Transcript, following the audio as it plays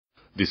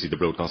This is the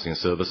broadcasting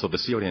service of the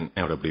Syrian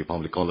Arab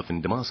Republic of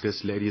in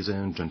Damascus. Ladies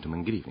and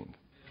gentlemen, good evening.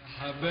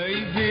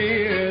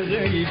 حبايبي يا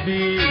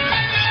غايبين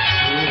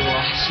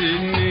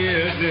وحشني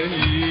يا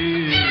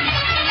غاليين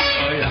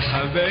يا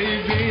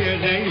حبايبي يا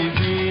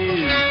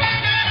غايبين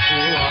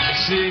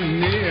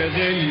وحشني يا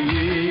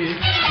غاليين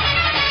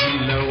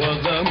لو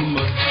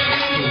اغمض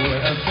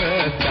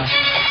وافتح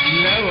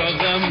لو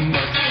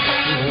اغمض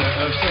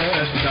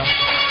وافتح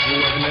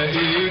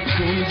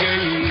والاقيكم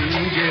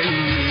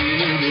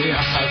جايين يا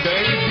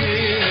حبايبي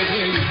يا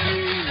غايبين.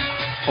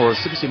 Our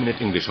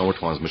 60-minute English hour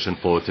transmission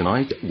for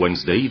tonight,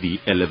 Wednesday, the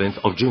 11th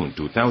of June,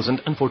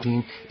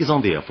 2014, is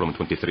on the air from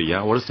 23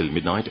 hours till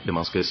midnight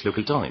Damascus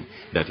local time.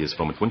 That is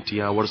from 20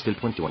 hours till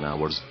 21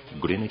 hours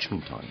Greenwich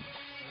Mean Time.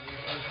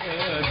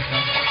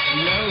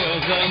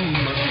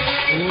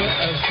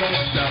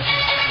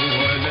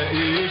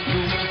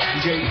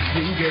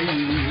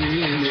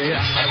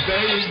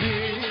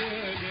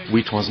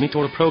 We transmit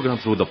our program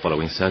through the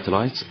following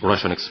satellites: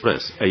 Russian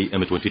Express,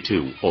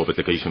 AM22, orbit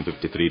location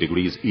 53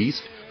 degrees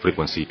east,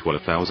 frequency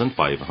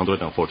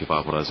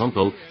 12,545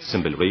 horizontal,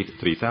 symbol rate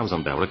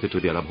 3000, directed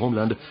to the Arab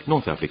homeland,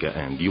 North Africa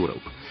and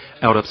Europe.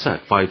 Arabsat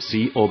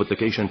 5C, orbit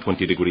location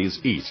 20 degrees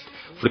east,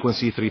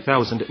 frequency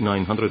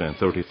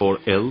 3934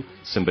 L,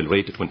 symbol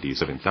rate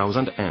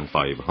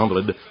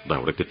 27,500,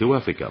 directed to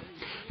Africa.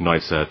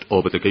 Nightsat,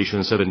 orbit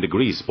location 7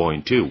 degrees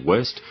point 2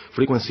 west,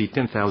 frequency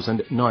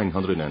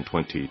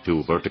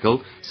 10,922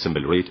 vertical,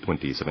 symbol rate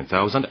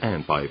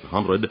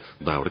 27,500,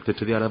 directed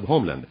to the Arab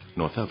homeland,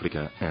 North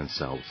Africa and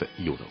South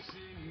Europe.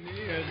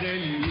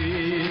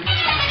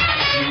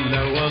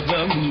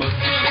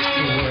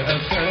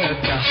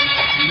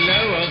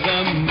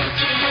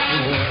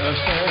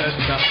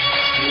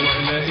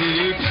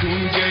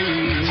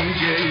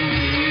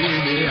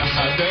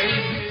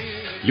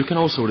 You can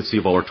also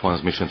receive our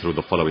transmission through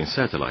the following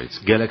satellites: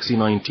 Galaxy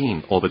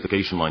 19, orbit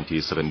location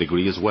 97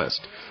 degrees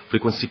west,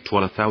 frequency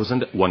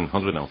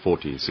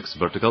 12,146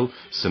 vertical,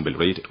 symbol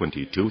rate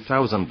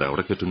 22,000,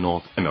 directed to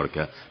North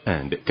America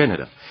and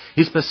Canada.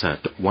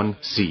 Hispasat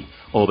 1C,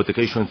 orbit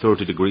location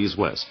 30 degrees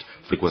west,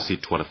 frequency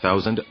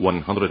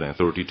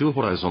 12,132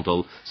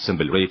 horizontal,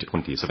 symbol rate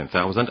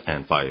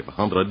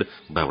 27,500,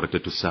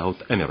 directed to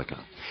South America.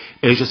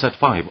 AsiaSat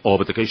 5,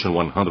 orbit location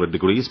 100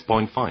 degrees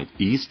point 5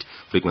 east,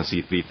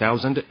 frequency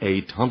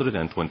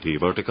 3,820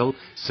 vertical,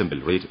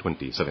 symbol rate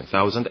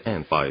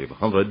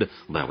 27,500,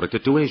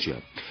 directed to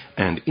Asia.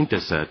 And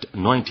Intersat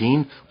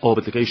 19,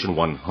 orbit location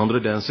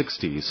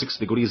 166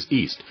 degrees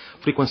east,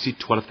 frequency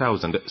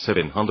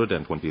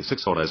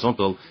 12,726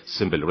 horizontal,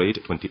 symbol rate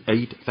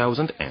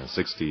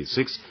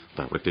 28,066,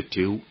 directed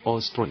to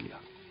Australia.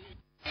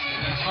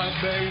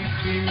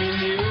 حبايبي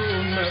من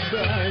يوم ما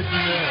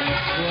بعدنا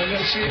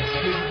ولا شيء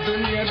في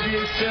الدنيا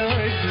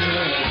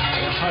بيساعدنا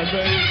يا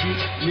حبايبي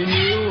من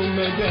يوم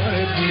ما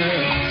بعدنا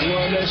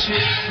ولا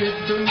شيء في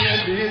الدنيا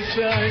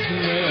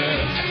بيساعدنا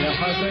يا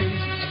حبايبي.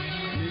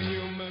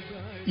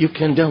 You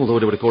can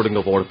download a recording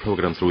of our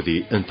program through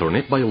the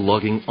internet by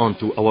logging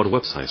onto our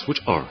websites,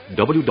 which are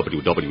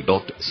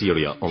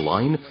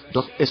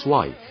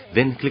www.syriaonline.sy.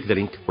 Then click the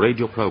link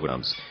Radio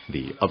Programs.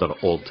 The other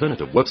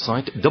alternative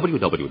website,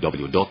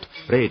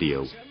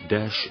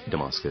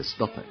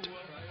 www.radio-damascus.net.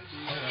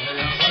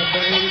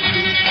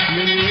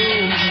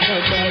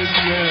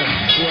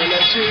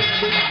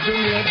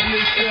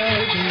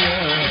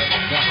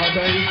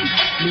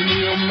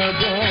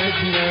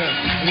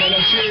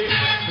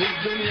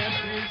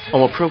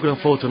 Our program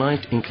for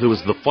tonight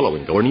includes the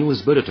following: our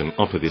news bulletin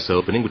after this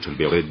opening, which will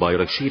be read by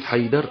Rashid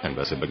Haider and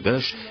Basim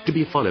Bagdash, to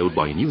be followed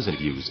by news and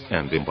views,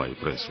 and then by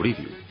press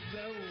review.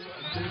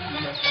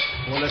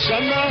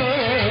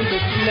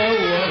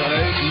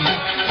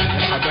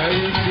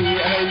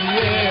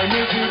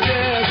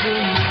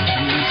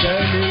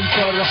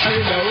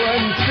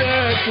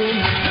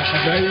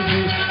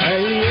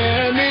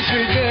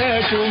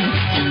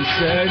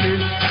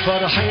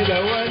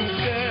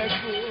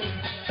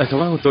 At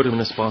around 30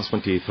 minutes past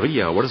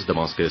 23 hours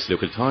Damascus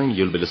local time,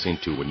 you'll be listening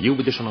to a new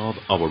edition of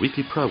our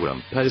weekly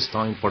program,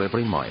 Palestine Forever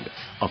in Mind.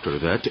 After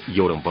that,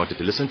 you're invited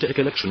to listen to a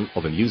collection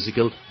of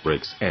musical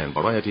breaks and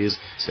varieties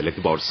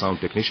selected by our sound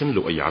technician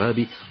Lu'ay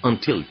Arabi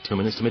until 2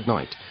 minutes to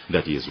midnight.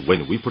 That is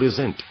when we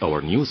present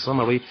our news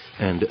summary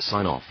and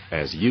sign off,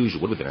 as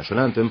usual, with the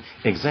national anthem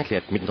exactly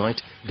at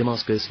midnight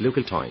Damascus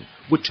local time,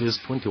 which is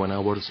 21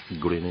 hours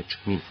Greenwich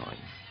Mean Time.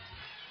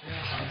 يا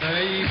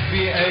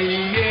حبايبي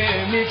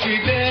أيامي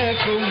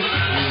فداكم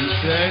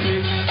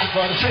وإنساني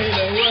فرحي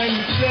لو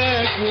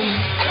أنساكم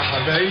يا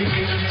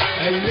حبايبي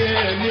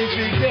أيامي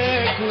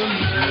فداكم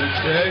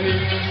وإنساني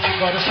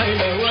فرحي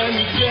لو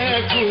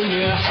أنساكم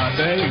يا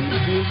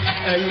حبايبي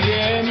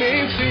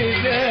أيامي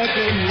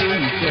فداكم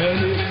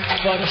وإنساني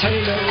فرحي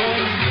لو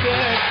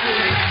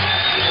أنساكم.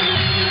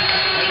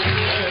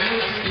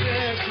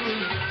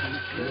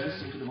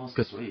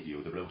 Damascus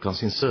Radio, the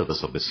broadcasting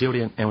service of the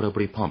Syrian Arab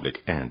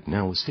Republic. And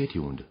now stay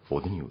tuned for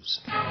the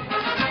news.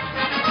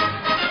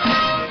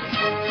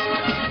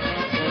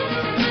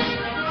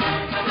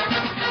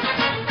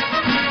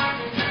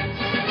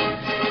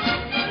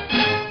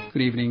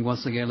 Good evening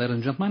once again, ladies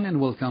and gentlemen,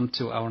 and welcome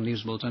to our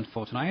news bulletin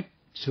for tonight,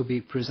 to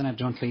be presented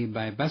jointly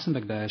by Bassem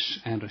Bagdash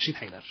and Rashid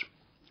Haider.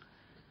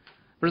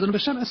 President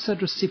Bashar al-Assad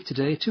received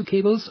today 2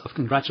 cables of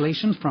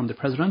congratulations from the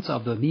President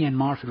of the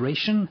Myanmar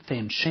Federation,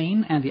 Thein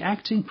Sein, and the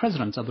Acting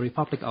President of the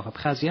Republic of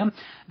Abkhazia,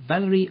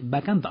 Valery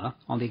Bagamba,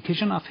 on the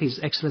occasion of His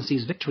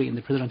Excellency's victory in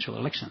the presidential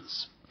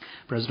elections.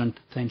 President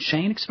Thein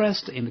Sein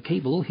expressed in the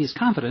cable his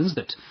confidence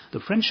that the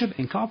friendship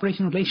and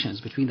cooperation relations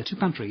between the 2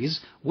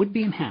 countries would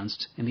be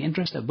enhanced in the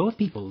interest of both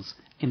peoples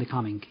in the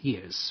coming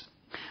years.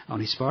 On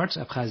his part,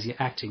 Abkhazia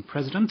Acting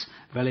President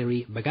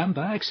Valery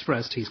Bagamba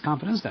expressed his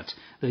confidence that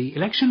the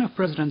election of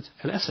President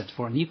al-Assad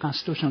for a new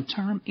constitutional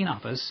term in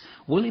office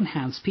will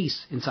enhance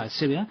peace inside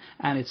Syria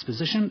and its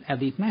position at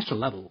the international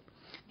level.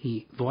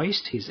 He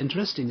voiced his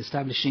interest in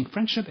establishing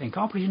friendship and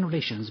cooperation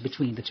relations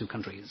between the 2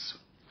 countries.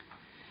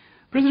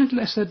 President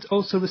al-Assad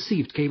also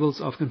received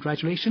cables of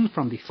congratulation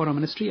from the Foreign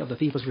Ministry of the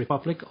People's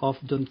Republic of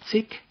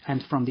Donetsk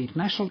and from the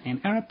international and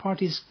Arab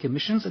parties'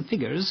 commissions and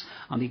figures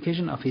on the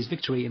occasion of his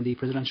victory in the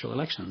presidential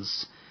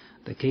elections.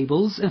 The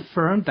cables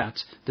affirmed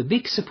that the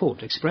big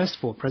support expressed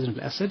for President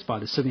al-Assad by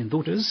the Syrian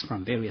voters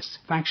from various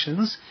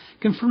factions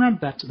confirmed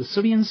that the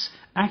Syrians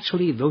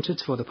actually voted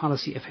for the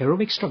policy of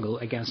heroic struggle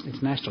against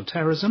international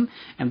terrorism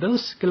and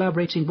those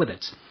collaborating with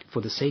it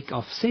for the sake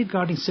of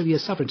safeguarding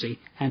Syria's sovereignty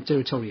and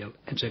territorial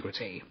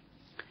integrity.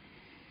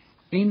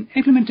 In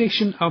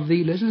implementation of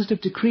the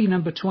Legislative Decree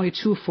No.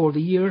 22 for the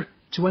year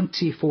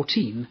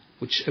 2014,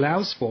 which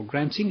allows for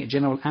granting a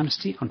general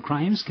amnesty on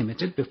crimes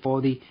committed before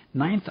the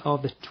 9th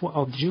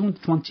of June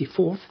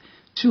 24th,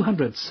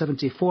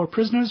 274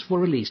 prisoners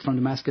were released from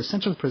Damascus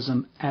Central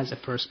Prison as a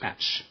first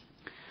batch.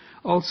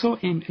 Also,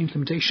 in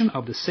implementation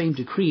of the same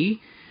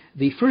decree,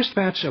 the first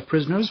batch of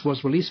prisoners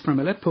was released from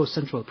Aleppo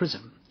Central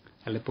Prison.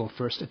 Aleppo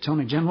First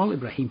Attorney General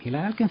Ibrahim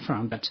Hilal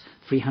confirmed that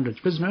 300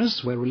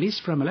 prisoners were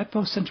released from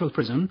Aleppo Central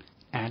Prison,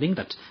 adding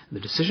that the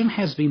decision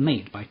has been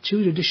made by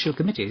 2 judicial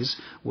committees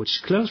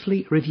which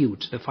closely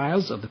reviewed the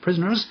files of the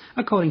prisoners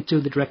according to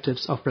the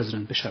directives of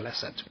President Bashar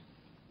al-Assad.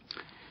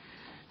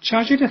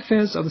 Chargé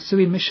d'Affaires of the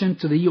Syrian mission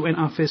to the UN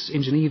office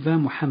in Geneva,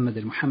 Mohammed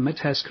al-Mohammed,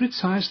 has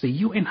criticized the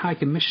UN High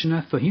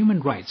Commissioner for Human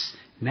Rights,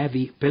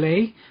 Navi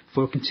Pillay,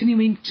 for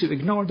continuing to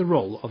ignore the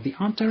role of the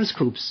anti-terrorist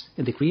groups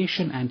in the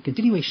creation and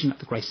continuation of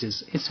the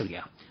crisis in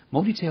Syria.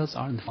 More details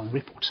are in the following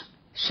report.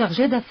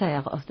 Chargé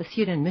d'Affaires of the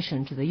Syrian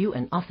mission to the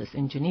UN office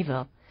in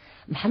Geneva,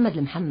 Mohammed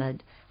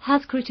al-Mohammed,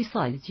 has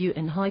criticized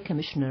UN High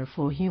Commissioner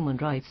for Human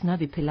Rights,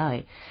 Navi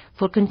Pillay,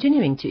 for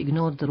continuing to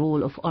ignore the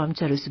role of armed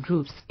terrorist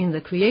groups in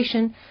the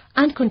creation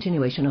and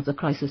continuation of the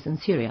crisis in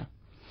Syria.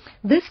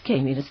 This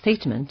came in a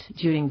statement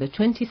during the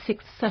 26th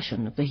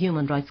session of the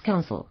Human Rights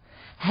Council,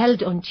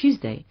 held on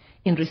Tuesday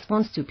in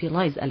response to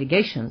Pillay's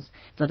allegations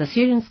that the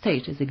Syrian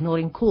state is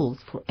ignoring calls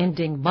for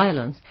ending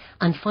violence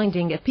and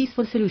finding a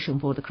peaceful solution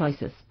for the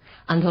crisis,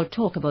 and her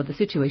talk about the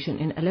situation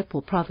in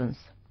Aleppo province.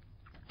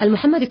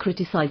 Al-Mohammed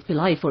criticized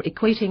Pillay for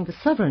equating the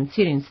sovereign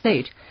Syrian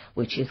state,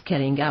 which is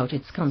carrying out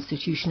its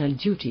constitutional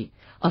duty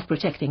of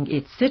protecting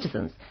its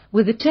citizens,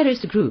 with the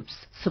terrorist groups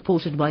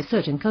supported by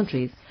certain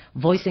countries,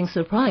 voicing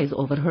surprise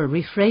over her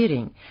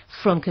refraining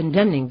from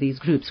condemning these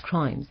groups'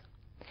 crimes.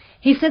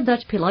 He said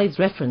that Pillay's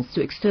reference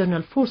to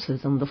external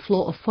forces and the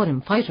flow of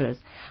foreign fighters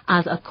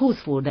as a cause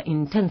for the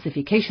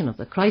intensification of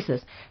the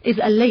crisis is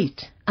a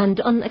late and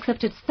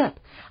unaccepted step,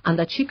 and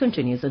that she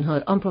continues in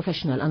her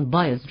unprofessional and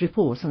biased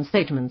reports and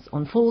statements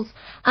on false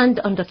and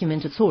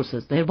undocumented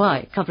sources,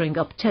 thereby covering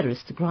up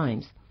terrorist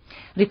crimes.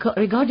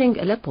 Regarding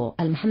Aleppo,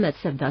 al-Mohammed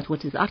said that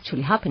what is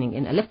actually happening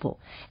in Aleppo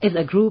is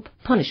a group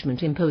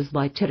punishment imposed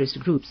by terrorist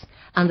groups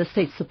and the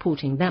state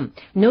supporting them,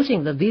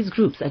 noting that these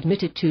groups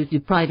admitted to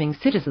depriving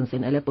citizens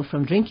in Aleppo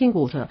from drinking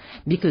water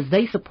because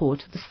they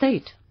support the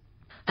state.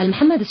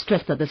 Al-Mohammed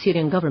stressed that the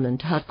Syrian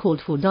government had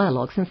called for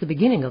dialogue since the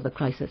beginning of the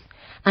crisis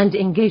and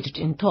engaged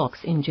in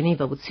talks in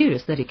Geneva with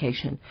serious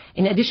dedication,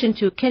 in addition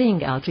to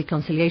carrying out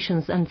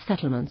reconciliations and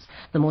settlements,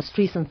 the most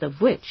recent of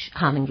which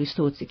having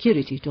restored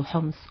security to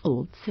Homs's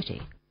old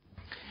city.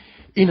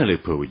 In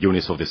Aleppo,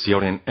 units of the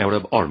Syrian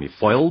Arab Army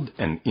foiled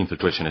an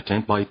infiltration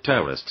attempt by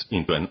terrorists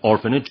into an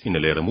orphanage in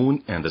El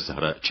Ramoun and the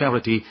Sahara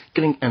charity,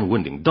 killing and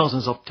wounding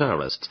dozens of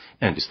terrorists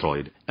and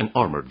destroyed an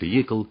armored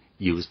vehicle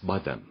used by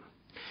them.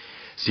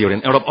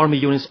 Syrian Arab Army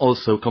units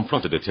also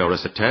confronted a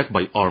terrorist attack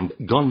by armed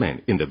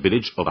gunmen in the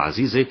village of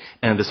Azize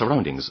and the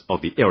surroundings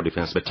of the Air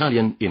Defense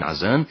Battalion in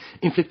Azan,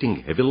 inflicting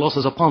heavy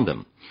losses upon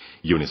them.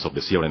 Units of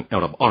the Syrian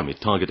Arab Army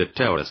targeted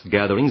terrorist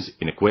gatherings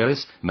in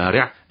Aquaris,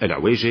 Mari',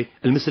 Al-Awaji,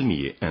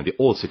 Al-Misalmiye and the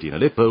Old City in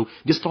Aleppo,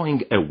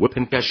 destroying a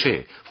weapon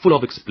cache full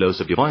of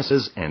explosive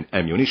devices and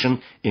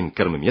ammunition in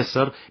Karm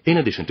Yassar, in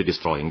addition to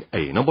destroying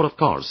a number of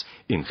cars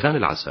in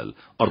Khan al-Asal,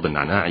 Ard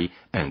al-Na'na'i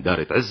and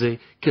Darit Azze,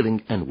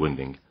 killing and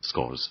wounding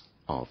scores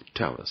of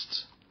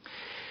terrorists.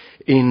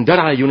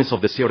 Dar'a, units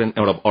of the Syrian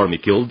Arab Army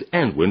killed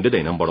and wounded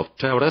a number of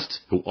terrorists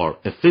who are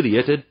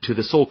affiliated to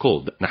the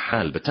so-called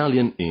Nahal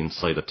battalion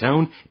inside a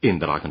town in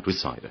Dar'a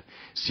countryside.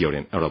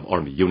 Syrian Arab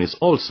Army units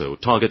also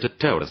targeted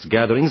terrorist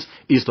gatherings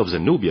east of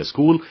Zenubia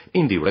school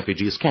in the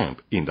refugees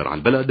camp in Dar'a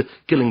al-Balad,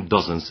 killing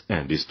dozens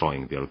and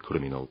destroying their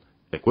criminal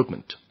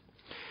equipment.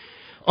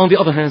 On the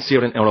other hand,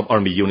 Syrian Arab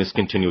Army units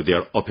continued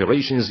their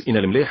operations in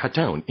al-Mleha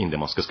town in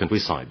Damascus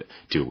countryside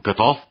to cut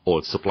off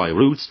all supply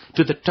routes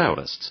to the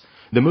terrorists.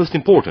 The most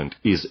important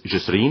is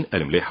Jisrin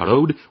al-Mleha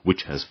road,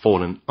 which has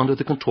fallen under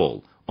the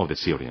control of the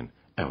Syrian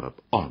Arab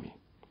Army.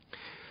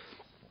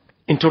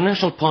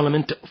 International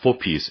Parliament for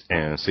Peace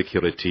and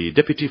Security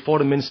Deputy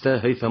Foreign Minister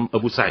Haytham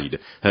Abu Said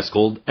has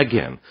called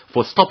again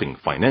for stopping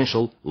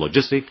financial,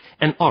 logistic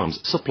and arms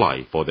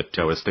supply for the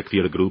terrorist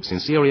Takfir groups in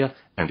Syria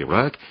and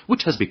Iraq,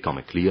 which has become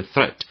a clear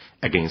threat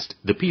against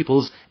the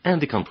peoples and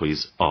the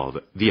countries of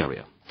the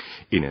area.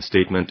 In a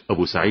statement,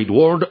 Abu Said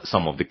warned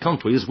some of the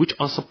countries which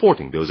are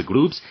supporting those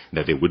groups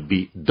that they would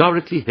be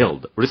directly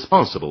held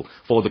responsible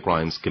for the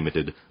crimes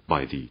committed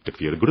by the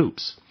Takfir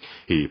groups.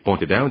 He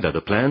pointed out that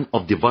the plan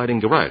of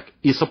dividing Iraq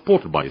is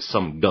supported by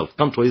some Gulf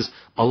countries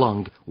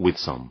along with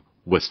some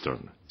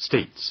Western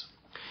states.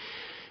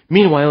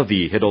 Meanwhile,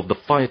 the head of the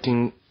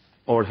Fighting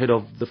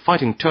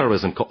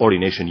Terrorism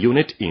Coordination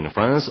Unit in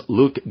France,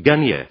 Luc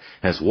Garnier,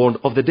 has warned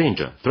of the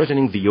danger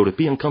threatening the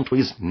European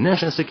countries'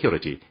 national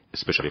security,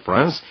 especially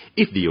France,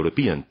 if the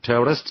European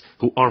terrorists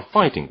who are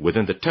fighting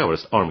within the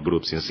terrorist armed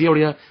groups in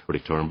Syria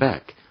return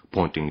back,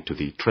 pointing to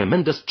the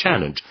tremendous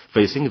challenge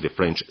facing the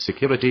French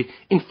security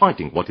in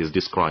fighting what is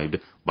described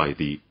by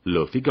the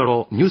Le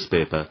Figaro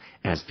newspaper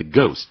as the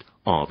ghost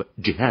of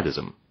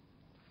jihadism.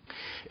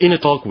 In a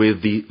talk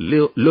with the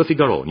Le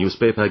Figaro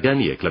newspaper,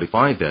 Garnier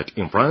clarified that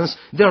in France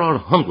there are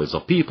hundreds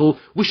of people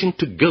wishing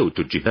to go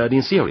to jihad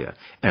in Syria,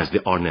 as they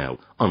are now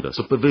under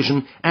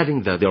supervision,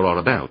 adding that there are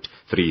about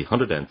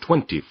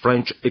 320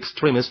 French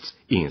extremists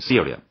in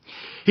Syria.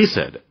 He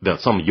said that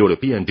some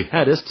European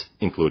jihadists,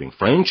 including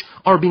French,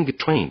 are being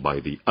trained by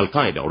the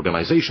al-Qaeda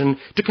organization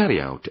to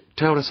carry out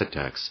terrorist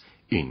attacks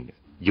in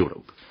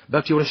Europe.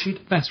 Back to you,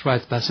 Rashid. That's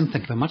right, Bassem.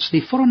 Thank you very much. The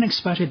Foreign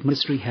Expatriate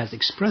Ministry has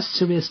expressed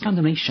serious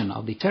condemnation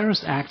of the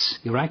terrorist acts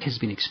Iraq has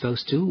been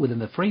exposed to within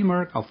the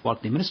framework of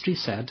what the ministry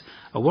said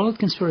a world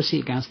conspiracy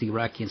against the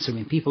Iraqi and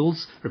Syrian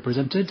peoples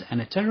represented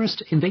and a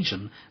terrorist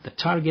invasion that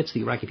targets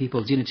the Iraqi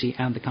people's unity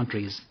and the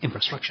country's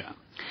infrastructure.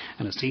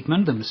 In a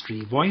statement, the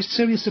ministry voiced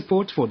serious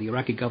support for the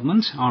Iraqi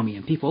government, army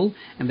and people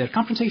in their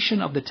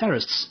confrontation of the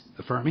terrorists,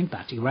 affirming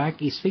that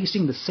Iraq is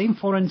facing the same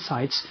foreign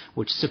sites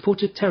which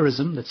supported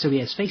terrorism that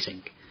Syria is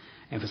facing,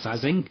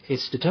 emphasizing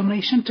its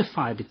determination to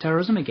fight the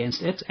terrorism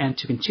against it and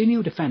to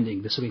continue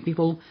defending the Syrian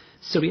people.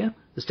 Syria,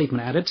 the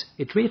statement added,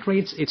 it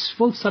reiterates its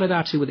full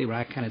solidarity with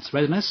Iraq and its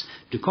readiness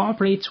to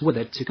cooperate with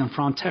it to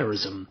confront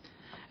terrorism.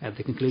 At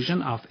the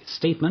conclusion of its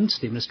statement,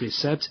 the ministry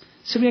said,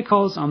 Syria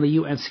calls on the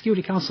UN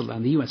Security Council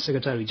and the UN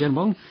Secretary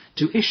General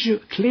to issue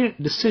clear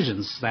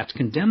decisions that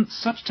condemn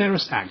such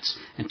terrorist acts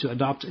and to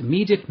adopt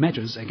immediate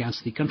measures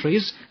against the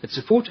countries that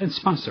support and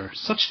sponsor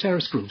such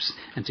terrorist groups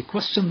and to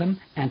question them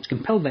and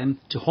compel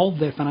them to halt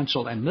their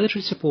financial and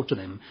military support to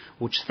them,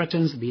 which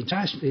threatens the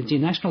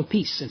international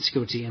peace and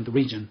security in the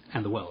region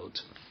and the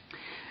world.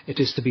 It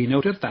is to be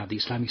noted that the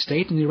Islamic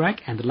State in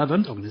Iraq and the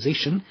Levant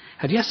organization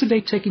had yesterday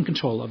taken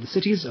control of the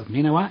cities of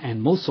Nineveh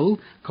and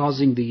Mosul,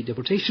 causing the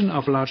deportation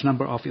of a large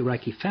number of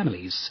Iraqi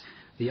families.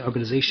 The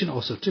organization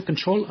also took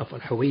control of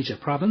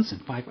Al-Hawija province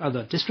and 5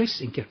 other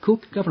districts in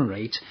Kirkuk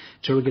governorate,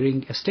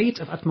 triggering a state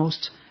of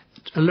utmost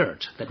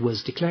alert that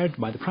was declared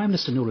by the Prime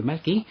Minister Nouri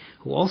Maliki,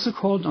 who also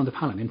called on the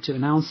parliament to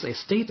announce a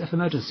state of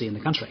emergency in the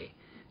country.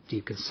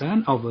 Deep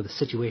concern over the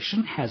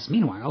situation has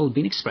meanwhile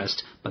been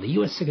expressed by the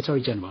U.S.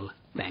 Secretary General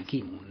Ban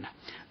Ki-moon.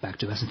 Back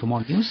to Bassem for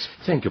more news.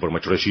 Thank you very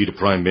much, Rashid.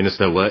 Prime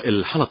Minister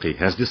Wael Halaqi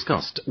has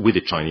discussed with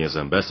the Chinese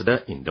ambassador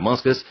in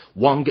Damascus,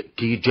 Wang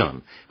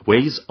Qijian,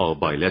 ways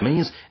of bilateral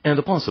means and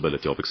the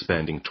possibility of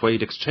expanding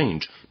trade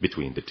exchange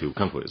between the two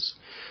countries.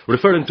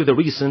 Referring to the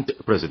recent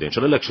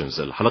presidential elections,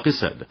 Al-Halaqi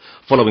said,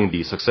 following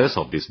the success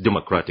of this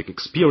democratic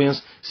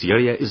experience,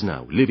 Syria is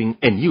now living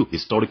a new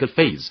historical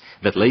phase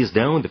that lays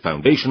down the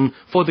foundation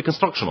for the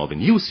construction of a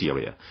new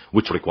Syria,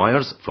 which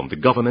requires from the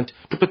government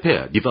to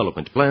prepare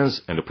development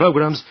plans and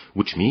programs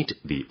which meet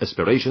the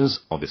aspirations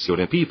of the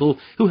Syrian people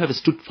who have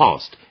stood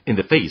fast in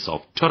the face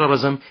of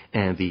terrorism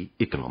and the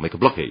economic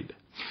blockade.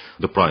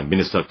 The Prime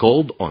Minister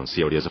called on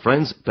Syria's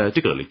friends,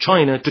 particularly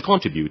China, to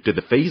contribute to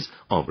the phase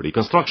of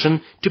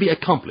reconstruction to be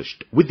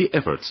accomplished with the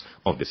efforts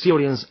of the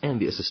Syrians and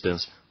the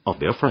assistance of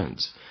their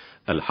friends.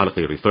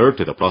 Al-Halaqi referred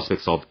to the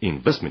prospects of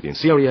investment in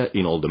Syria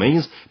in all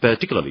domains,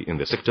 particularly in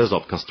the sectors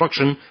of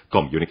construction,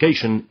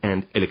 communication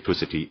and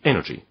electricity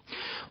energy.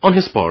 On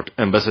his part,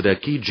 Ambassador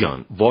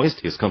Qijian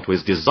voiced his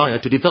country's desire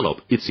to develop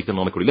its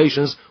economic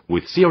relations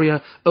with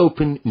Syria,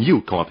 open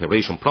new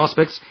cooperation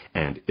prospects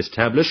and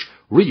establish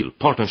real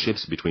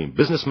partnerships between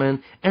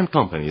businessmen and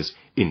companies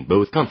in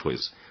both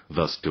countries.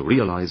 thus to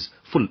realize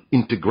full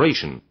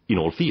integration in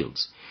all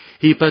fields.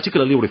 He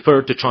particularly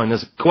referred to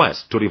China's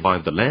quest to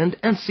revive the land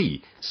and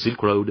sea,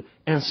 Silk Road,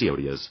 and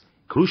Syria's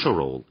crucial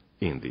role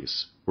in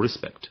this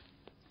respect.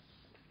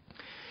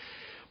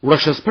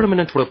 Russia's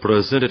permanent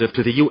representative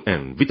to the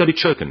UN, Vitaly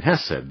Churkin,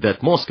 has said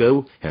that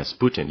Moscow has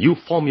put a new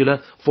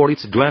formula for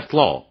its draft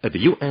law at the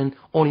UN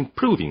on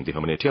improving the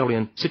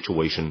humanitarian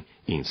situation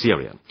in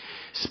Syria.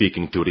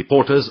 Speaking to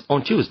reporters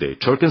on Tuesday,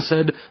 Churkin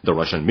said the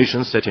Russian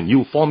mission set a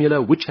new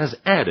formula which has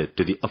added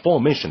to the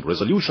aforementioned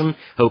resolution,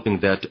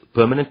 hoping that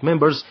permanent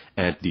members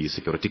at the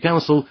Security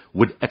Council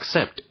would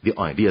accept the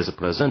ideas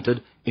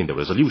presented in the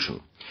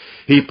resolution.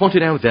 He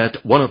pointed out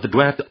that one of the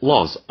draft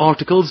law's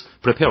articles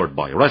prepared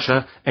by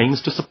Russia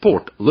aims to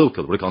support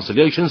local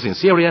reconciliations in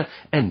Syria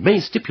and may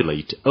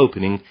stipulate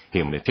opening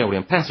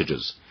humanitarian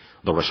passages.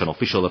 The Russian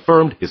official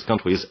affirmed his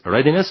country's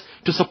readiness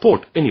to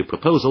support any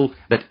proposal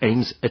that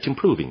aims at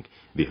improving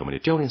the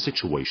humanitarian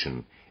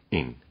situation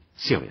in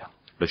Syria.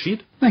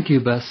 Rashid? Thank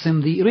you,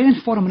 Basim. The Iranian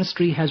Foreign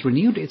Ministry has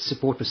renewed its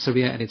support for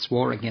Syria and its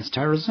war against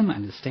terrorism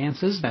and its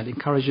stances that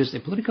encourages a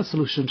political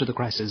solution to the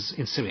crisis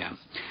in Syria.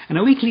 In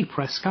a weekly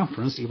press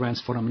conference,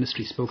 Iran's Foreign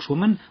Ministry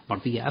spokeswoman,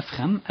 Mardiya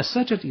Afkhan,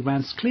 asserted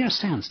Iran's clear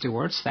stance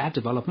towards that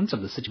development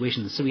of the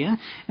situation in Syria,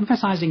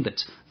 emphasizing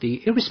that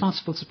the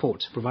irresponsible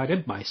support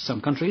provided by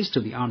some countries to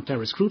the armed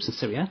terrorist groups in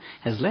Syria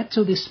has led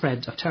to the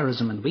spread of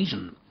terrorism in the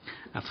region.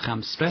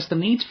 Afkhan stressed the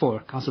need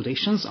for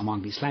consultations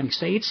among the Islamic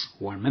states,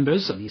 who are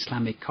members of the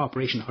Islamic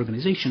Cooperation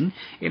Organization,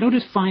 in order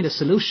to find a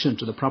solution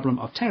to the problem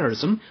of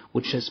terrorism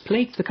which has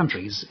plagued the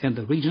countries in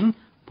the region,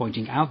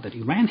 pointing out that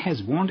Iran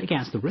has warned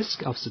against the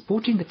risk of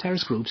supporting the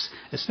terrorist groups,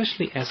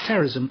 especially as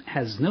terrorism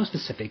has no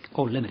specific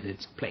or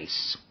limited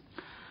place.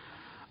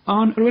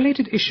 On a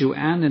related issue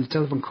and in a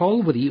telephone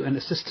call with the UN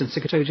Assistant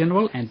Secretary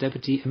General and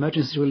Deputy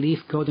Emergency Relief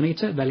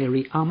Coordinator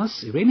Valery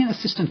Amos, Iranian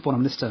Assistant Foreign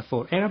Minister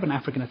for Arab and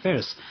African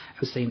Affairs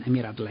Hussein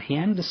Amir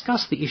Abdullahian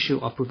discussed the issue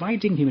of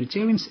providing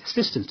humanitarian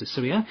assistance to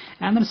Syria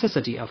and the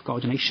necessity of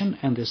coordination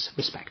in this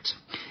respect.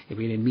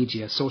 Iranian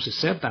media sources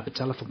said that the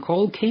telephone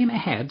call came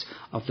ahead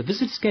of the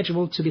visit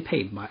scheduled to be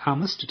paid by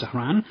Amos to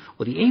Tehran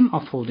with the aim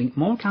of holding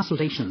more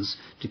consultations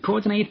to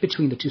coordinate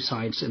between the two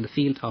sides in the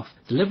field of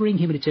delivering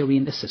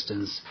humanitarian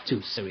assistance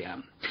to Syria.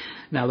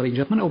 Now, ladies and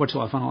gentlemen, over to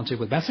our final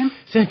interview with Basim.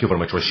 Thank you very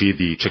much, Rashid.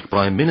 The Czech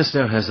Prime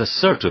Minister has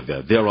asserted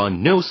that there are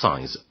no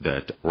signs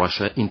that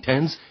Russia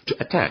intends to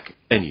attack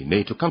any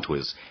NATO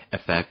countries, a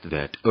fact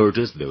that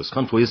urges those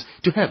countries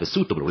to have a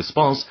suitable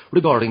response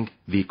regarding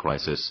the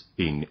crisis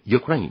in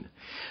Ukraine.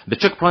 The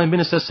Czech Prime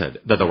Minister said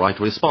that the right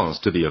response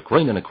to the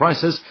Ukrainian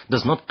crisis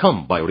does not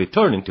come by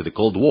returning to the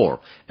Cold War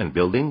and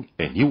building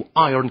a new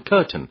Iron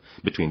Curtain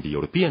between the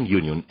European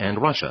Union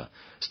and Russia,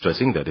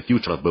 stressing that the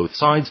future of both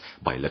sides'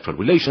 bilateral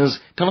relations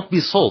cannot be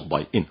solved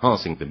by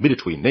enhancing the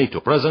military NATO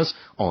presence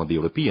on the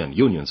European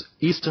Union's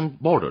eastern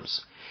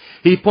borders.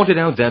 He pointed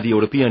out that the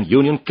European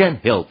Union can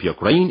help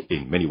Ukraine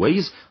in many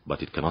ways,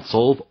 but it cannot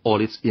solve all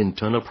its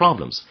internal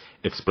problems,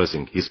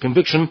 expressing his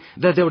conviction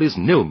that there is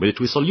no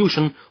military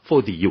solution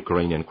for the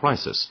Ukrainian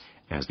crisis,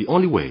 as the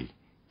only way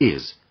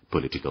is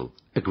political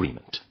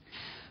agreement.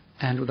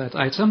 And with that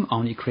item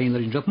on Ukraine,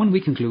 ladies and gentlemen,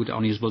 we conclude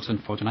our news bulletin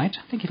for tonight.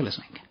 Thank you for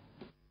listening.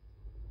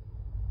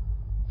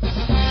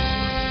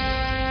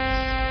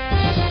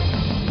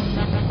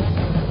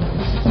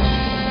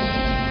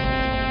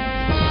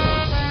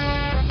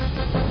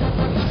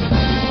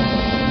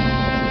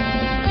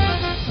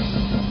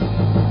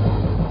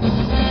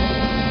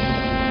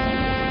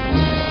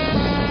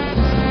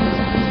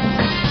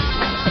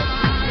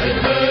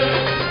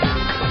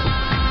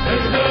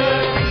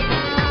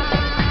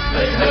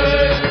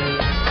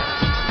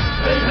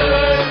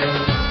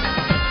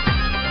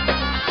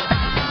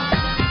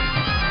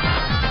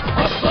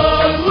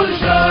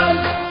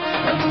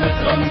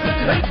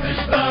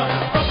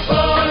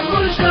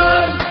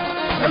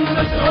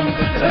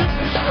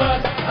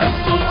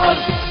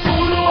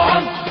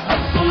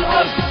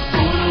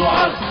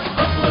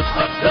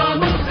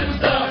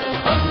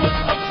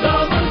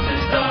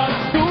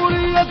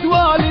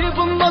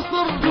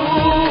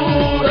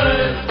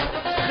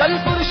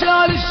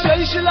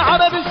 الجيش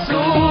العربي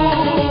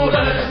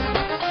السوري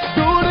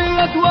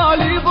دوري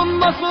دوالي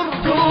بالنصر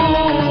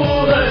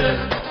دوري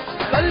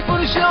خلف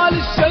رجال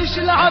الجيش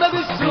العربي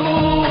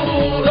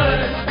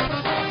السوري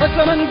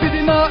قسما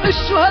بدماء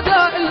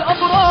الشهداء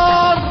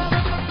الأبرار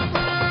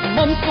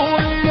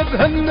منصوري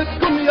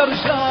بهمتكم يا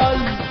رجال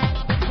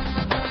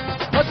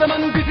قسما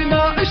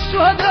بدماء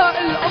الشهداء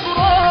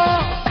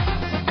الأبرار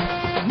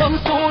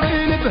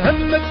منصورين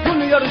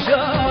بهمتكم يا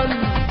رجال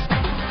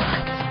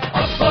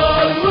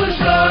أبطال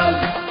ورجال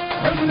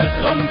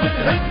همتهم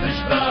بتهد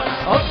جبال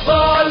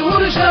أبطال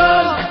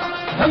ورجال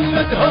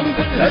همتهم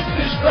بتهد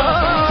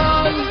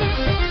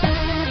جبال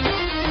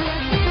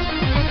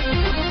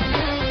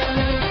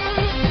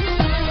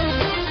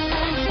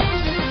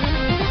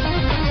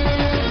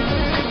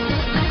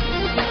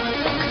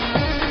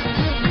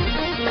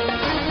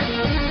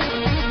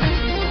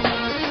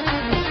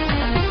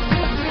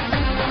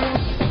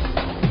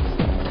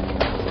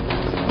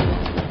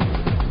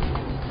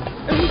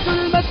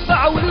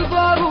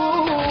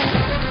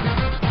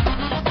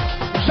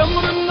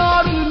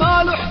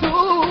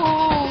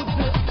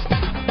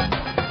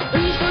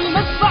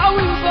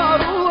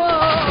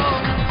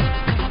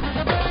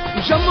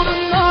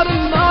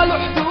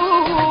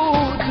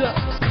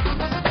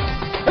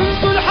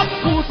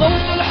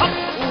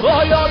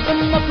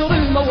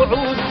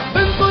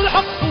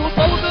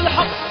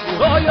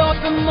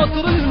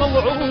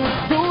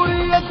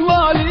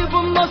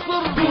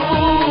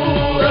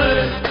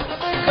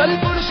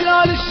خلف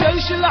رجال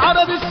الجيش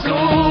العربي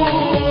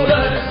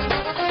السوري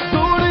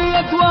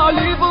سوريا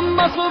توالي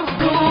بالنصر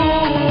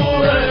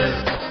دوري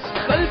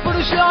خلف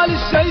رجال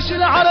الجيش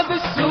العربي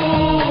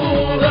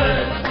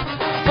السوري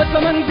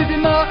قسما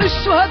بدماء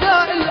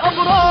الشهداء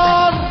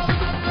الأبرار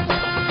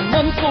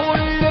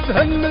منصورين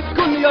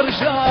بهمتكن يا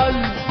رجال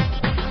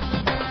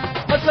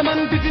قسما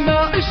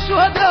بدماء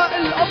الشهداء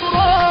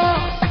الأبرار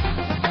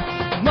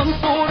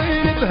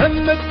منصورين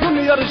بهمتكن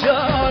يا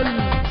رجال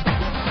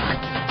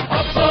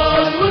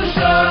أبطال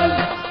ورجال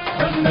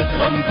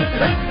همتهم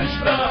بتهد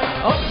جبال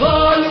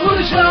أبطال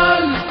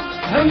ورجال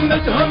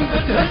همتهم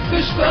بتهد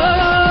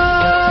جبال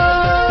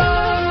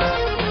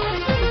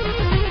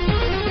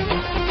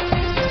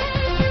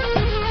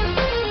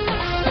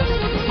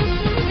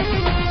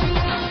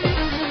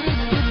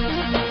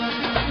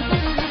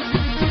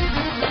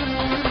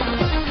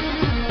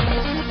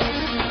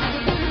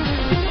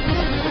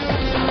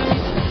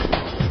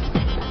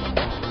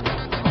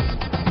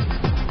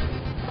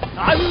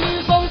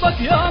علي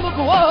صوتك يا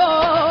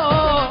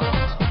مقوار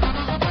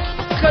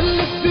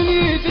خلي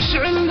الدنيا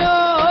تشعل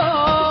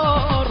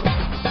نار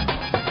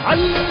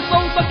علي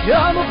صوتك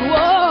يا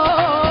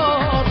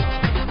مقوار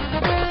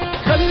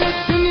خلي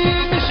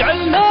الدنيا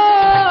تشعل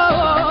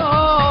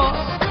نار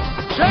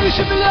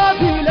جيش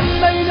بلادي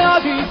لما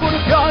ينادي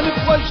بركان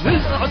بوجه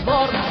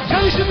الأعصار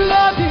جيش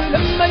بلادي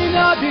لما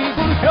ينادي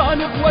بركان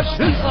بوجه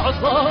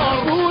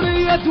الأعصار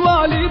سوريا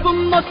توالي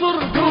بالنصر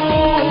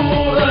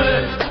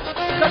دوري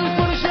خلف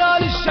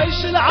رجال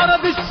الجيش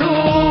العربي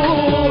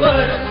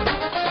السوري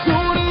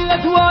سوريا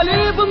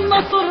توالي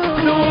بالنصر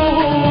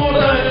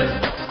نوري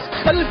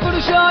خلف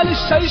رجال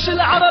الجيش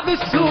العربي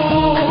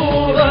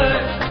السوري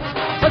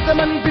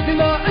قسما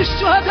بدماء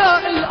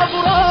الشهداء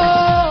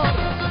الأبرار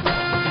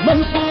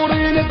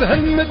منصورين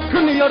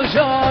بهمتكن يا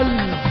رجال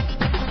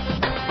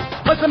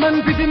قسما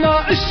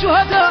بدماء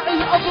الشهداء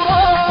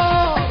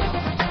الأبرار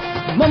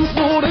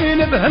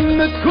منصورين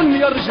بهمتكن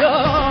يا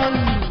رجال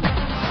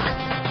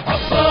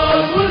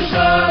أبطال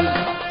ورجال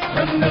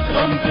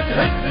همتهم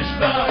بتهد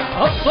جبال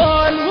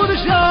أبطال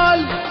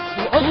ورجال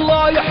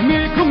والله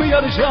يحميكم يا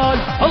رجال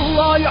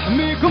الله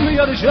يحميكم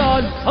يا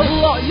رجال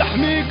الله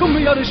يحميكم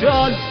يا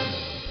رجال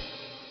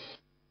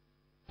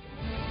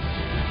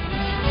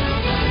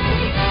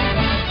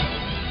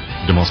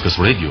Damascus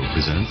Radio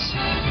presents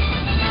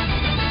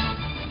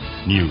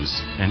News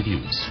and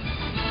Views.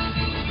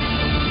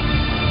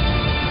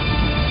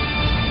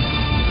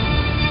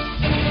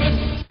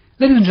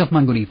 Ladies and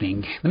gentlemen, good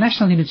evening. The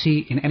national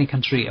unity in any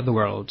country of the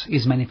world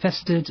is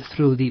manifested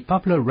through the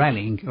popular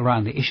rallying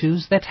around the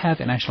issues that have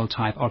a national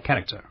type or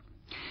character.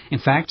 In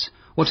fact,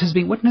 what has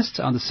been witnessed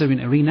on the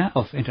Syrian arena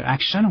of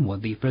interaction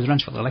with the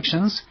presidential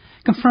elections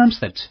confirms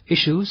that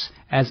issues,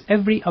 as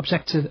every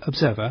objective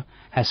observer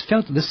has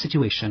felt this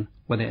situation,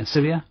 whether in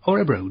Syria or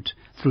abroad,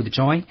 through the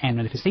joy and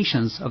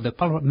manifestations of the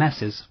popular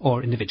masses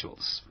or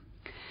individuals.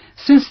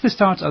 Since the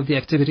start of the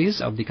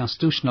activities of the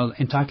constitutional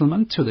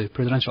entitlement to the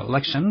presidential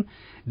election,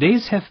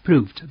 days have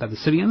proved that the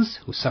Syrians,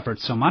 who suffered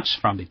so much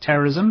from the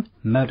terrorism,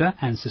 murder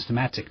and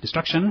systematic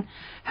destruction,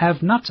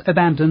 have not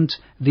abandoned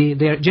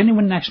their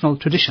genuine national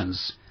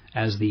traditions,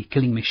 as the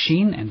killing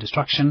machine and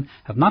destruction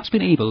have not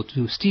been able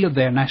to steal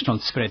their national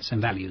spirits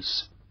and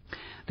values.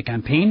 The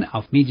campaign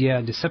of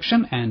media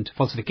deception and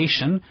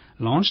falsification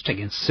launched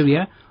against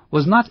Syria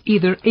was not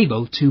either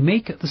able to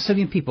make the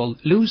Syrian people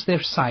lose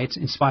their sight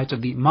in spite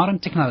of the modern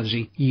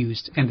technology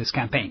used in this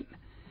campaign.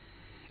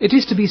 It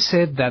is to be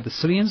said that the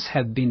Syrians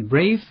have been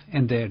brave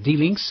in their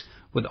dealings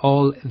with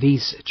all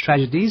these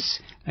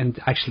tragedies and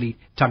actually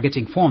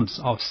targeting forms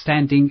of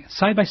standing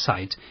side by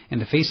side in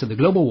the face of the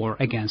global war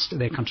against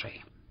their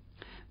country.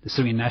 The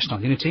Syrian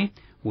national unity,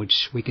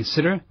 which we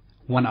consider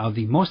one of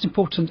the most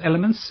important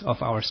elements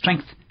of our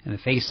strength in the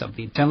face of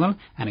the internal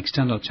and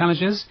external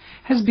challenges,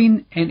 has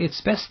been in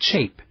its best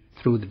shape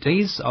through the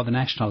days of the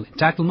national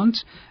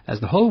entitlement, as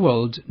the whole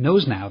world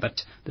knows now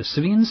that the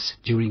Syrians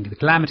during the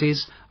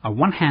calamities are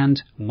one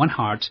hand, one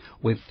heart,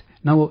 with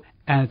an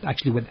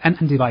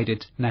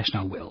undivided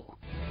national will.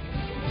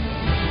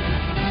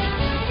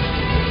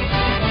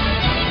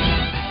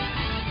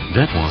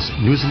 That was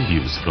News and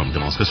Views from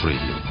Damascus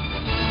Radio.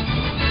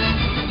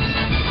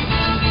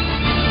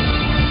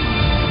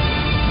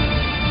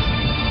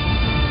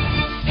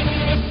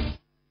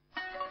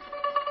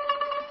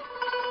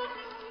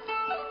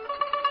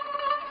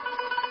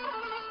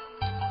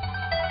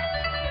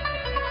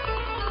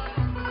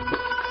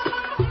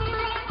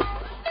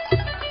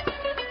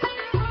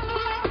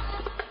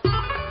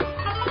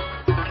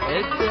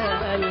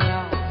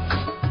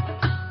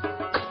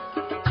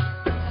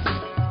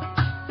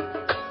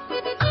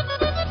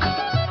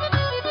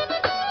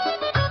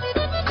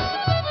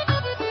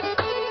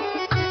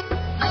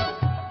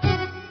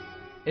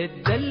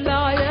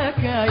 اتدلع يا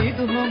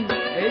كايدهم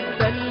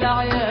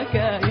اتدلع يا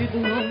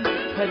كايدهم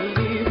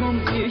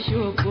خليهم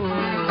يشوفون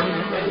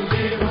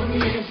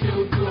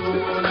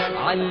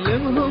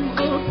علمهم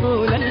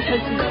أصول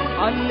الحزن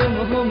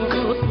علمهم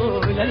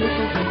أصول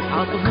الحزن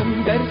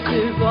عطهم درس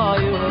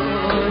بعيون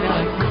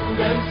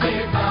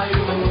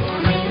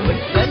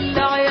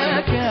واتدلع يا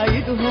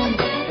كايدهم كايدهم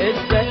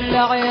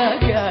اتدلع يا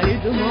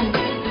كايدهم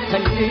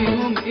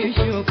خليهم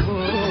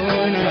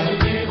يشوفونا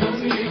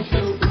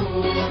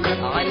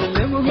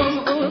علمهم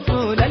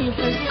أصول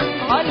الحس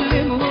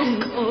علمهم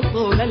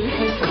أصول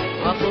الحس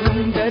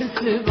عطهم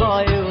درس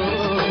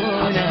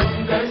بعيونا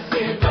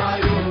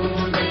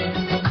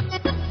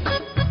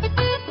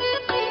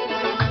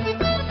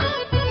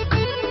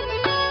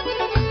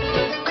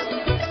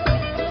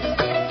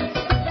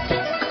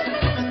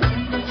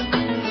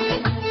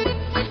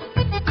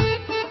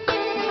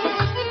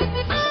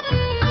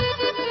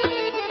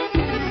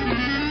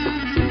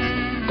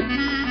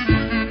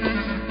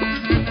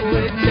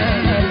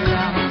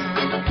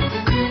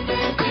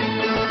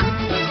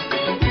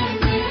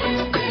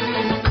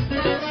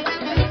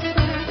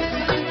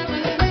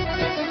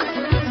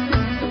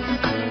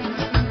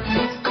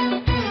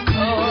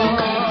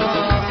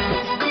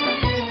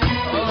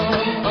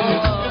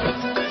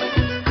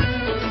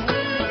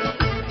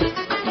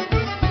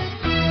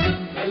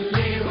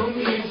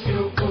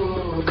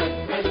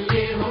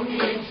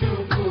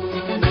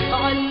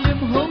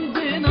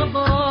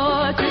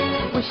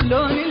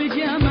شلون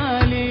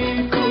الجمال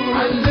يكون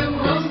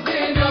علمهم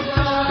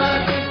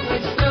بنظراتك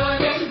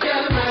وشلون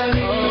الجمال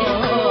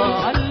يكون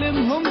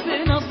علمهم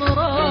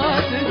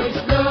بنظراتك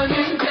وشلون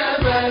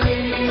الجمال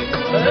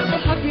يكون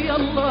اضحك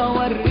يلا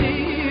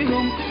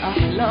وريهم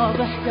احلى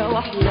ضحكه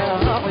واحلى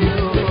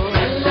عيون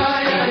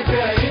دلع يا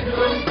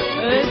كايدهم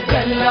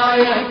اتدلع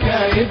يا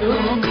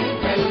كايدهم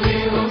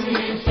خليهم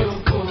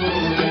يشوفون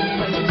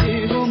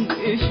خليهم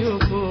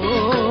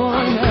يشوفون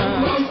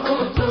علمهم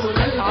اصول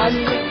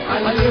العلم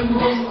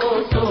علمهم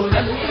أصول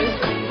الحس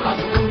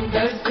عطهم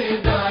درس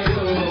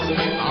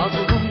بعيونك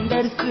عطهم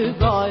درس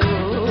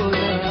بعيونك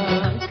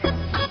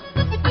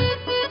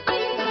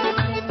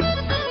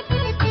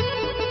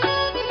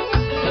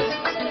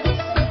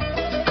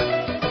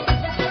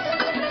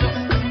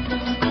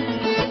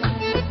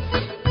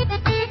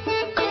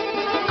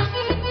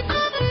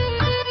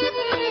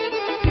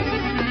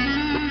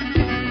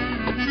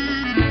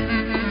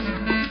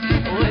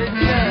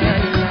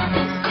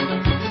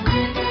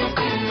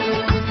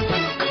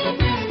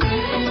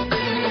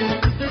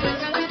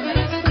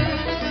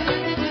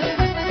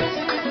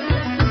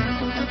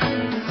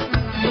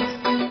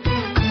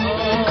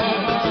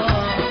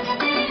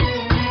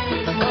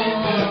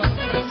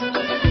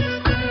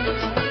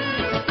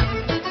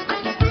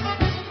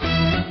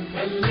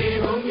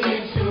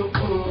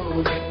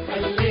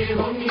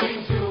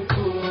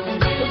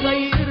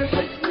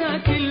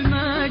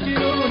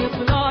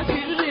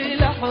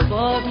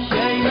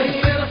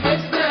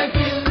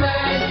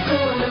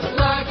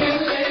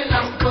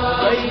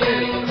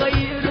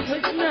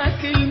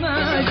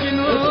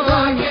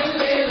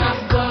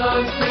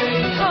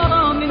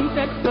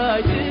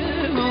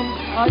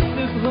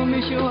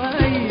عذبهم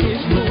شوي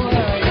شوي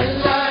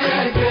دلع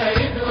يا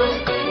كايدهم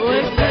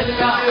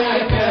واتدلع يا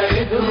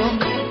كايدهم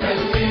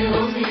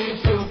خليهم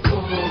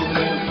يشوفون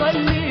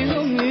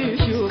خليهم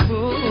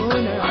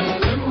يشوفون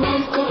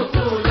علمهم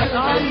أصول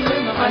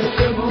العلم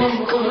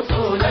علمهم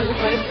أصول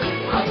الحس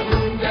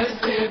عطهم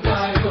درس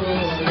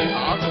بعيونك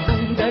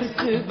عطهم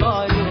درس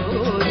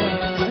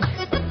بعيونك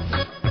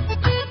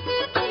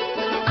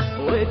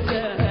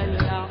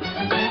واتدلع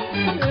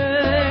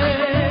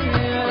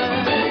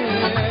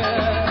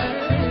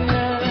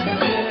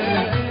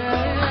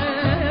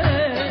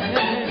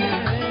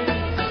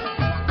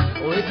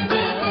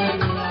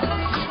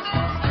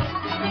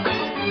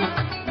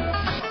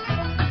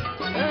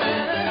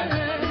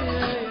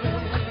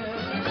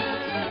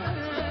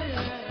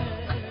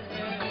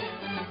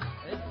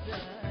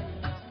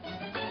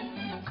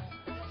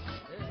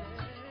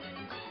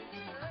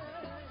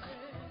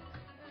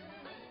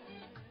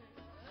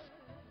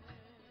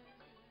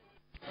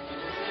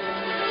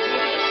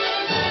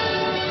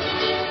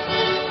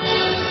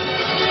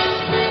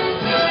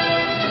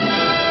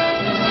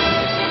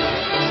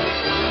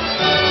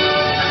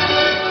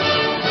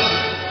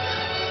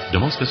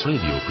Damascus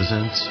Radio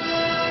presents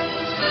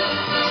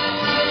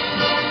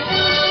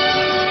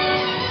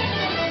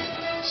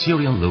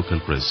Syrian Local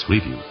Press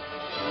Review.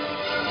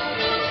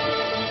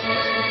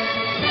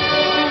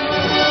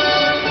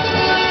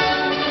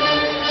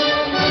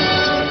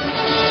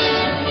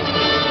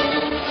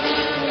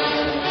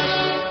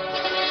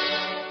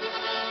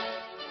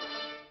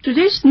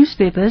 Today's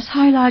newspapers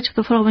highlight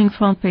the following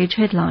front-page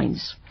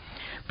headlines.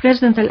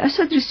 President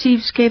al-Assad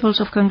receives cables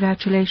of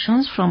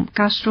congratulations from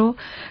Castro,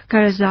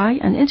 Karzai,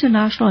 and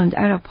international and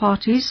Arab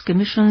parties,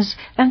 commissions,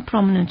 and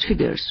prominent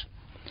figures.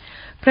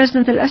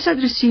 President al-Assad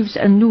receives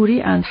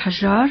al-Nouri and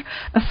Hajjar,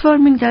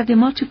 affirming that the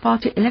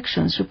multi-party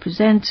elections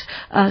represent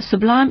a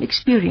sublime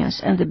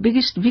experience and the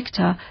biggest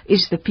victor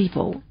is the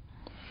people.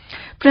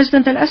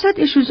 President al-Assad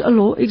issues a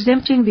law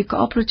exempting the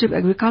cooperative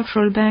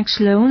agricultural banks'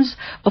 loans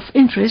of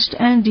interest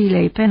and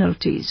delay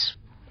penalties.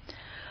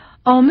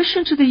 Our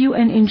mission to the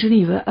UN in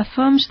Geneva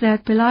affirms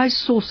that Pilay's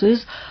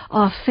sources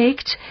are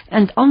faked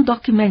and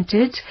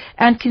undocumented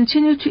and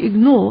continue to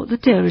ignore the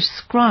terrorists'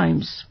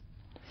 crimes.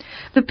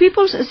 The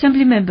People's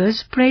Assembly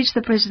members praised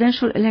the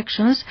presidential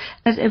elections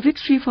as a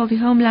victory for the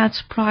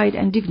homeland's pride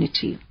and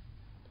dignity.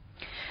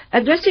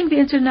 Addressing the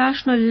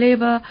International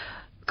Labour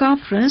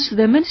Conference,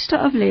 the Minister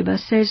of Labour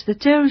says the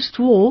terrorist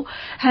war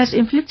has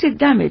inflicted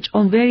damage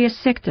on various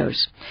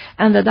sectors,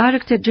 and the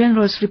Director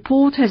General's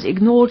report has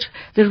ignored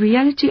the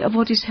reality of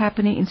what is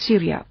happening in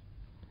Syria.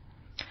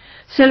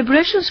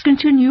 Celebrations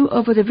continue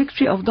over the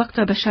victory of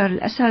Dr. Bashar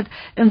al-Assad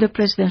in the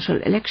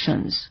presidential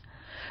elections.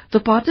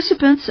 The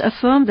participants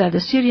affirm that the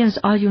Syrians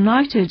are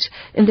united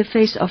in the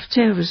face of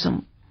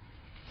terrorism.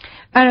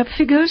 Arab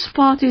figures,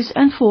 parties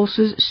and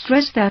forces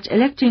stress that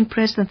electing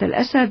President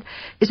al-Assad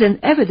is an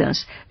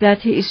evidence that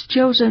he is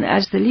chosen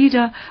as the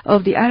leader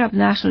of the Arab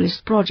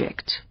nationalist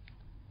project.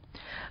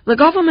 The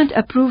government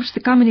approves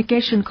the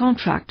communication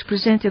contract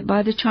presented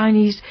by the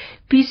Chinese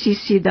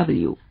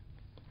PCCW.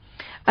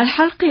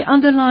 Al-Halqi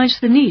underlines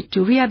the need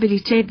to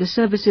rehabilitate the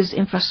services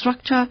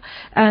infrastructure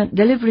and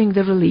delivering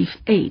the relief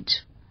aid.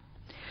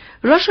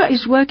 Russia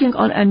is working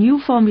on a new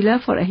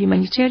formula for a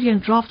humanitarian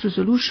draft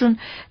resolution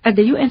at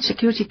the UN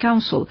Security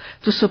Council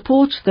to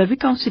support the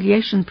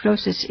reconciliation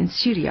process in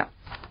Syria.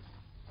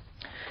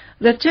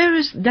 The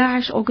terrorist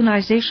Daesh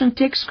organization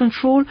takes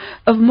control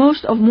of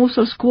most of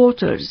Mosul's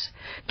quarters.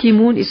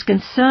 Kimun is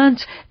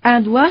concerned,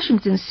 and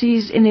Washington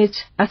sees in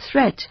it a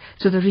threat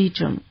to the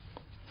region.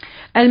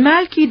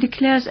 Al-Maliki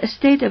declares a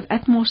state of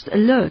utmost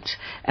alert,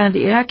 and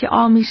the Iraqi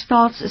army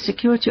starts a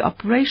security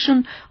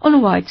operation on a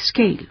wide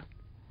scale.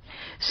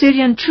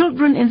 Syrian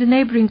children in the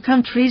neighboring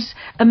countries,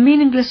 a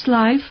meaningless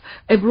life,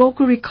 a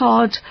brokery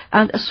card,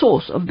 and a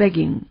source of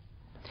begging.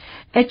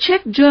 A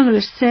Czech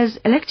journalist says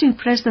electing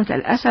President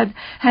al-Assad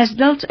has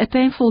dealt a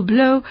painful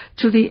blow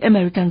to the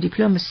American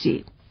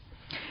diplomacy.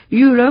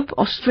 Europe,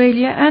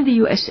 Australia, and the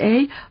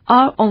USA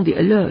are on the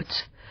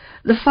alert.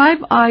 The Five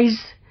Eyes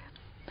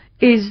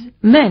is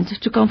meant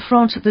to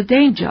confront the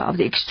danger of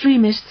the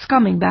extremists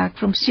coming back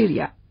from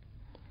Syria.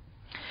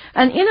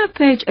 An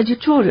inner-page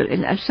editorial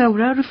in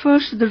Al-Thawra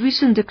refers to the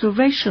recent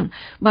declaration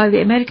by the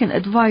American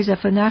advisor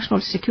for national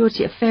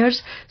security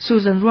affairs,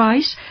 Susan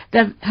Rice,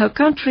 that her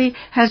country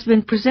has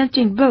been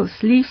presenting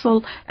both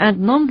lethal and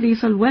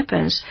non-lethal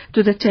weapons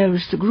to the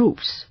terrorist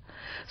groups.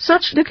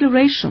 Such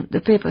declaration,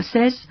 the paper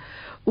says,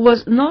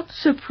 was not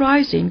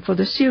surprising for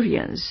the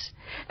Syrians,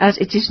 as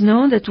it is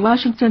known that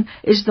Washington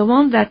is the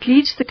one that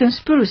leads the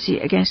conspiracy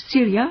against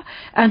Syria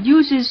and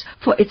uses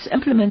for its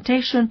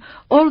implementation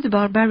all the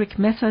barbaric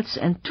methods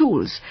and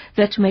tools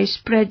that may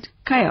spread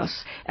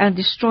chaos and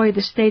destroy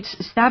the state's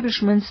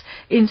establishments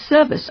in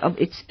service of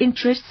its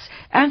interests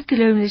and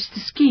colonialist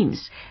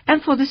schemes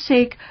and for the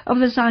sake of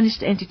the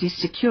Zionist entity's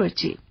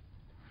security.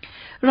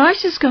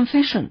 Rice's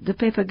confession, the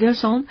paper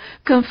goes on,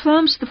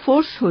 confirms the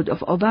falsehood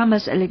of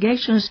Obama's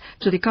allegations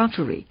to the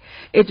contrary.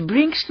 It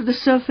brings to the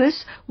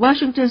surface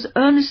Washington's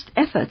earnest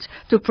effort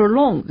to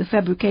prolong the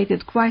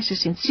fabricated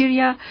crisis in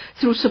Syria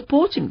through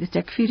supporting the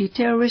Takfiri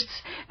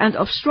terrorists and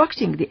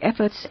obstructing the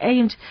efforts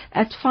aimed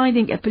at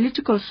finding a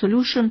political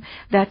solution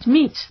that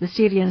meets the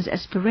Syrians'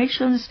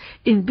 aspirations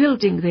in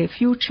building their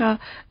future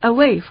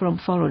away from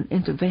foreign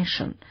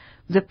intervention,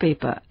 the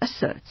paper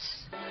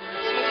asserts.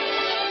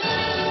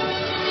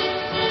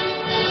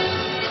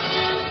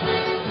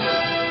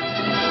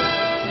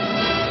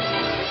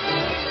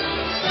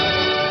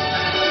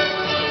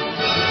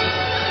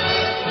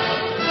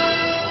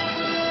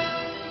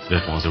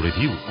 That was a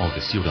review of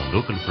the Syrian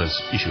local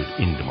press issued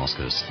in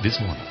Damascus this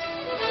morning.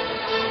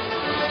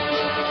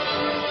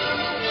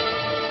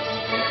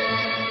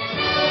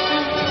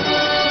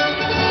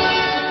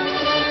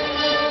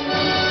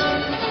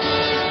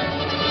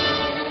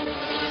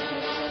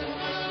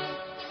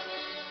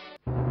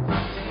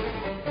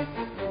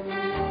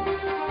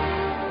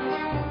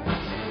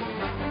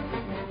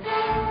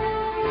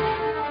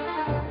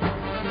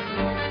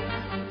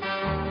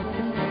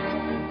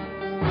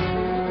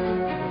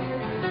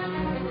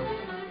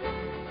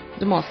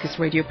 Damascus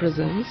Radio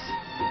presents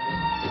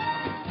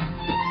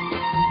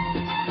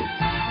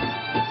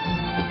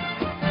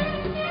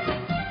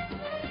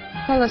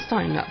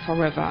Palestine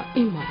Forever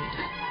in Mind.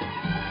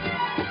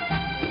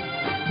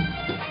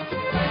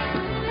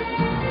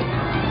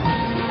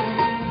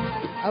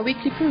 A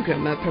weekly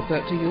program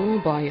prepared to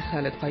you by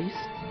Khaled Qais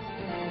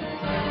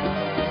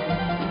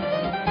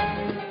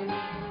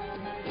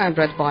and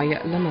read by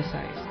Lama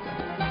Saez.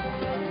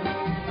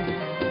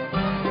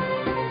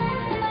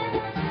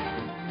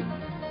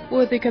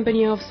 With the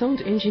company of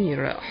sound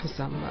engineer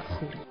Hussam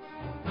Khouri.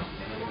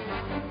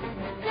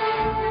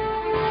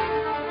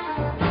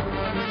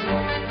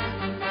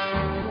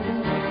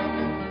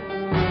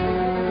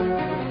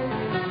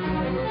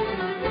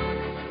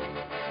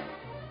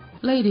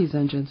 Ladies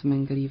and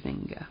gentlemen, good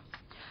evening.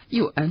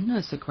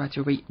 UN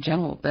Secretary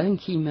General Ban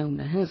Ki-moon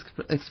has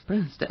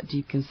expressed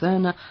deep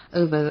concern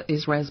over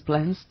Israel's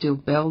plans to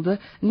build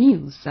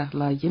new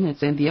satellite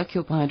units in the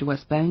occupied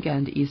West Bank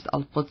and East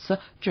Al-Quds,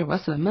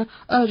 Jerusalem,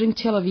 urging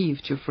Tel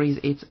Aviv to freeze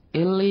its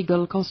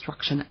illegal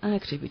construction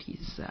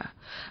activities.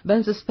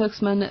 Ban's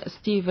spokesman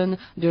Stephen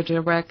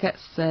Dujarric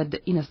said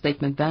in a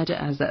statement that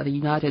as the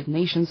United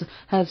Nations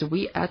has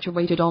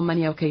reiterated on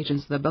many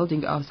occasions, the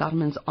building of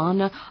settlements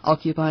on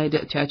occupied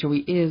territory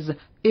is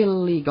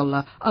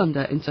illegal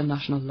under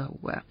international law.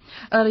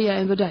 Earlier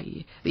in the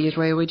day, the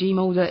Israeli regime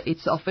ordered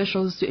its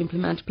officials to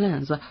implement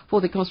plans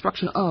for the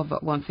construction of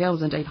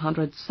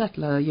 1,800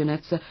 settler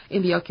units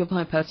in the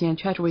occupied Palestinian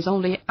territories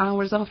only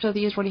hours after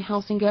the Israeli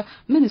Housing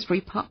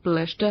Ministry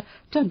published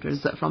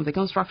tenders from the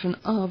construction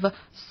of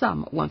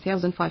some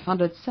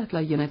 1,500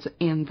 settler units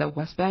in the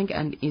West Bank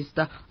and East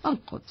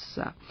Al-Quds.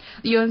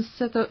 The UN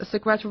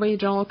Secretary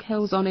General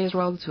calls on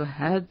Israel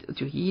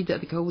to heed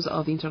the calls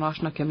of the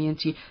international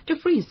community to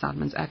freeze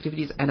settlement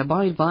activities and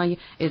abide by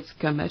its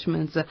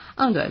commitments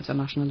under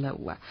international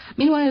law.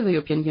 Meanwhile, the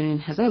European Union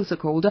has also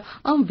called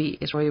on the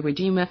Israeli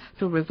regime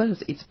to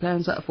reverse its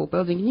plans for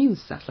building new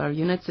settler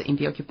units in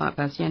the occupied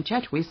Palestinian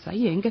territories,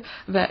 saying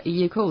the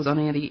EU calls on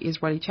the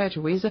Israeli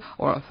territories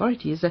or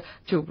authorities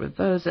to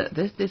reverse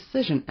this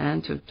decision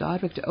and to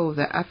direct all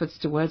their efforts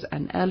towards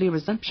an early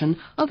resumption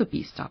of the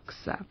peace talks.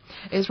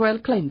 Israel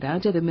claimed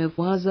that the move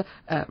was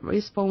a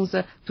response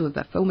to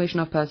the formation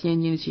of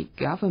Palestinian Unity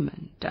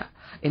Government.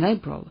 In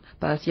April,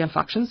 Palestinian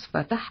factions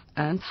Fatah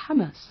and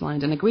Hamas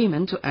signed an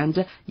agreement to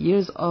end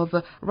years of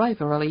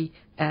rivalry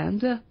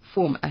and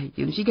form a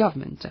unity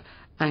government.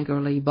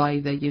 Angrily by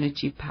the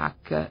unity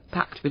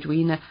pact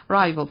between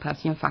rival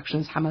Palestinian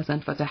factions Hamas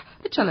and Fatah,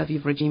 the Tel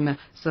Aviv regime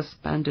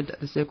suspended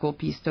the so-called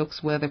peace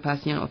talks with the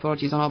Palestinian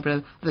authorities on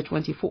April the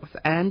 24th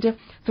and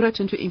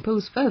threatened to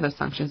impose further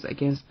sanctions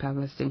against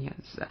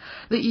Palestinians.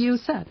 The EU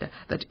said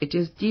that it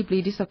is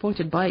deeply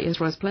disappointed by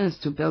Israel's plans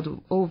to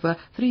build over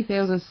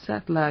 3,000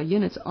 settler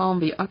units on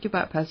the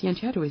occupied Palestinian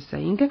territory,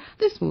 saying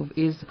this move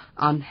is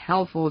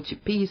unhelpful to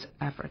peace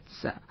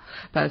efforts.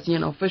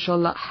 Palestinian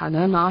official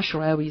Hanan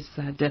Ashrawi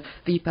said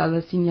the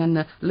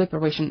Palestinian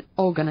Liberation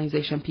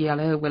Organization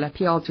PLO will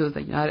appeal to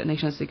the United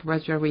Nations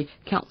Security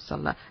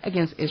Council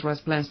against Israel's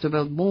plans to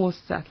build more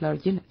settler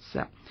units.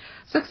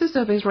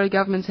 Successive Israeli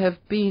governments have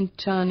been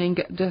turning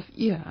deaf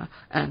ear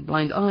and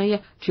blind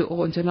eye to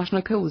all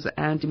international calls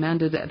and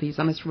demanded the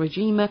Zionist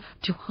regime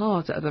to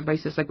halt the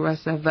racist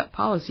aggressive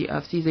policy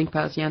of seizing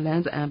Palestinian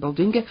lands and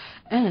building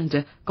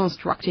and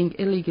constructing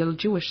illegal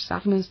Jewish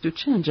settlements to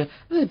change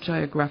the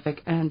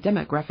geographic and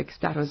demographic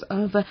status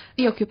of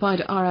the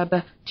occupied Arab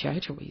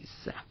territories.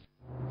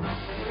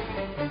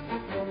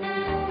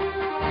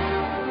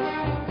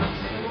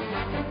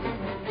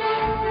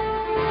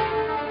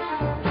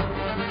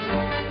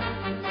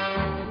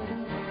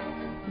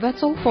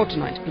 That's all for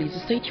tonight. Please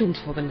stay tuned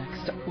for the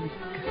next week.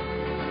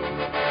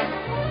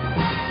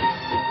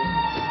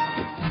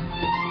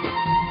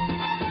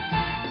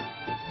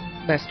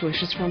 Best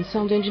wishes from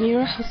sound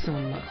engineer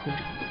Hassan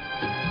Khouri.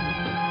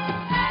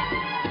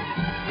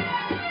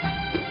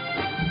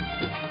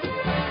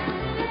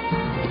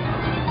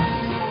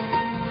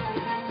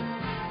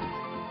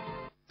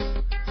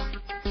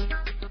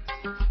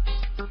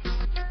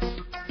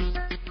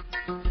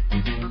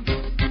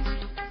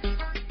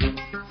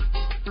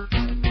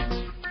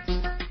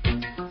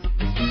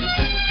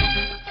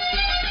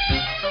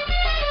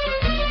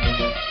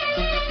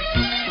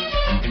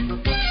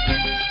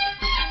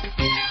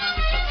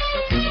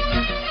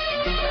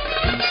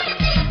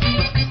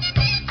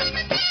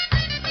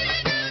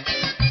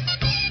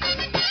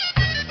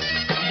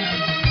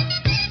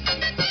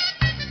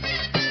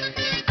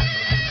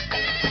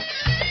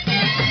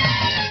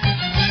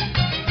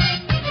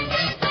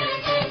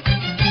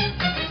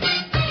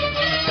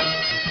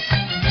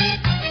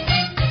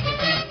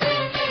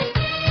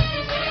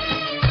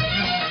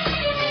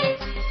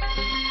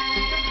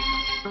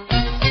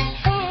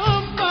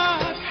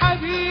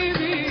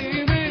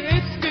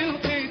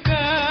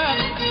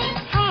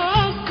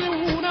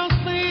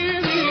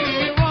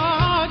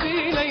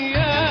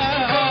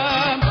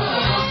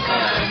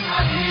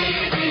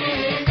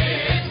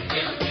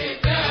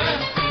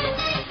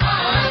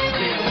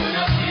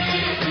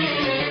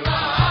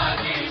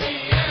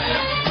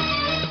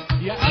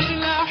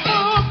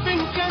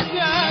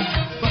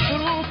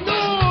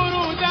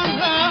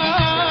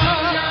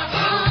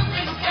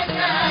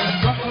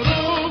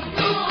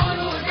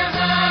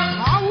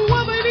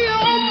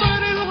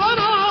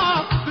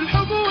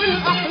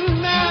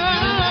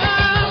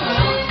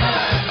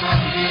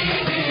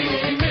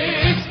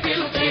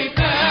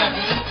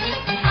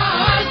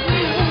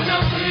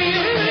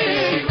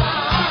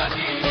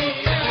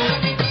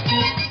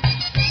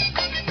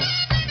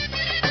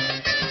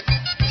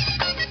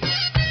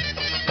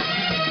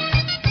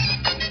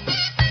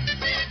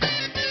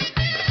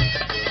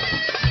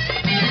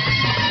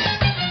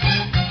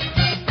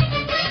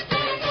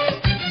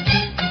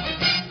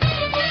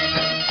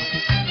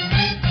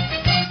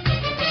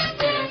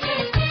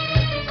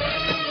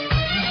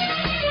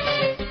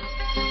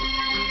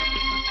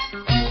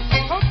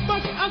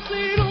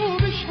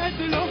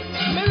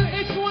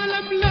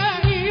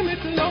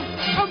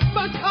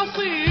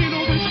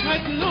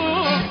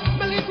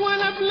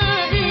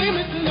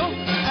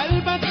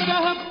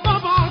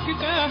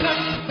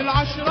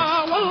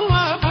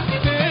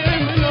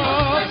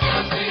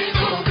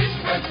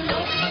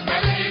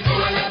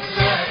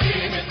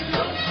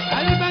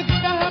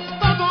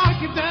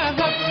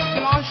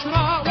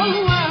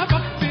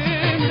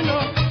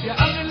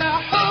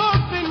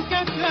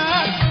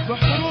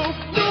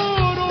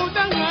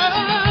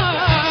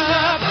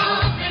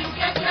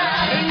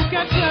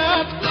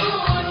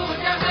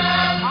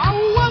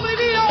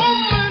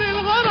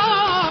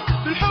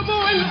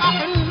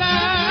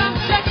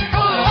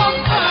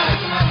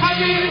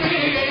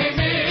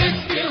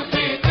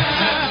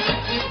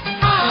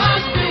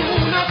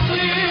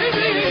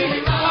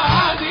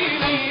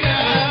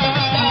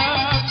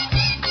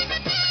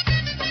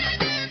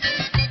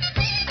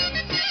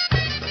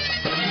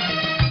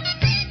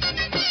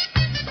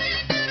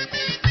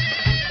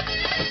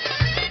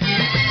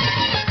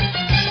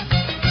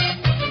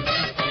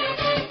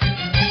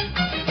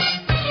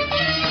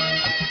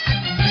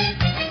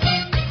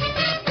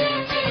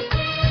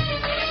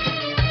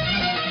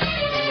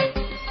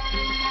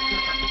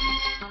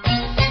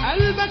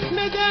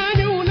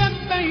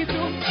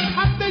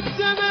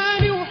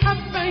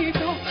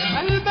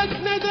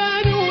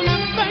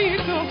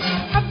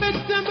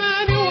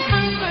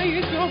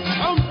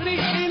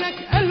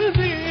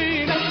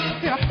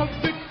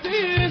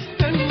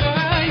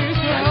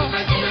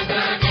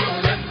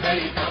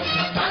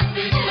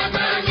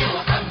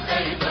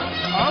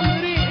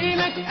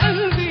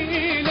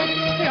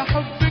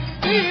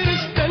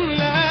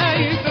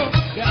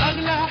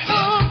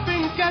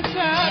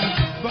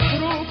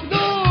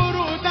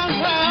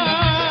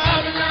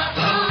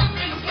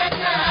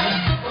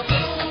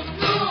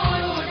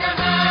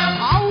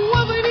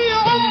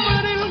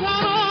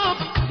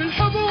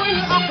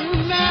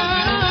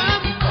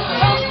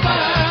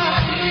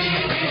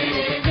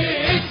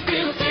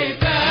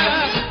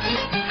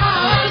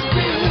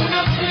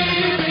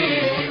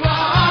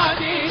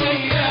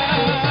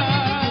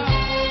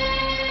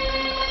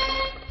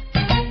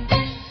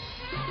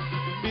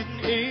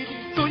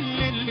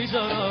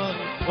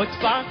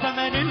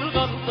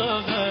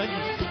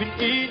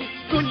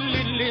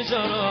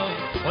 جرى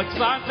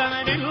وادفع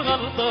ثمن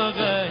الغلطة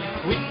غالي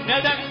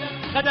والندم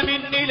خدم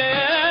مني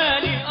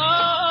ليالي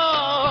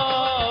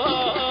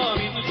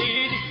من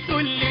ايدي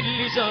كل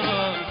اللي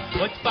جرى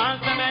وادفع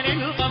ثمن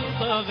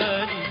الغلطة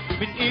غالي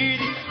من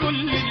ايدي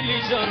كل اللي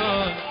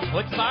جرى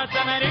وادفع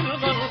ثمن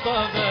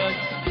الغلطة غالي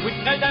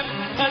والندم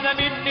خدم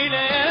مني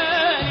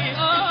ليالي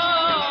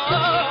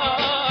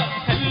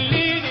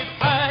خليني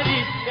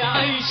بحالي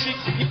يعيشك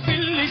يكفي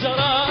اللي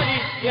جرالي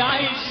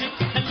يعيشك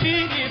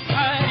خليني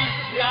بحالي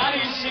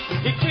يعيشك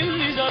يكفي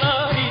اللي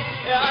جرالي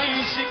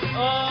يعيشك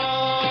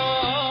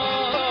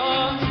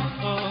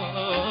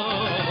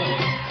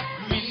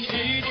من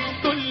ايدي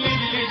كل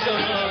اللي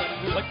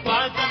جرالي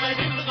وادفع ثمن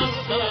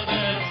الغلطة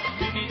غالي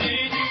من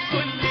ايدي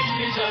كل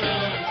اللي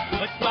جرالي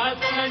وادفع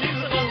ثمن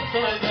الغلطة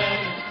غالي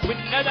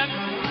والندم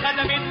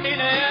خدم مني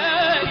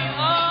ليالي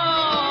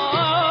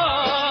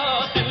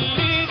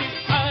خليني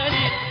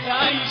بحالي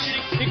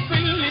يعيشك يكفي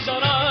اللي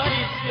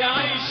جرالي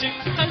يعيشك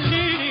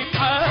خليني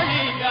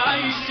بحالي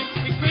يعيشك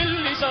يكفي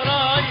اللي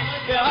جرالي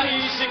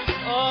يعيشك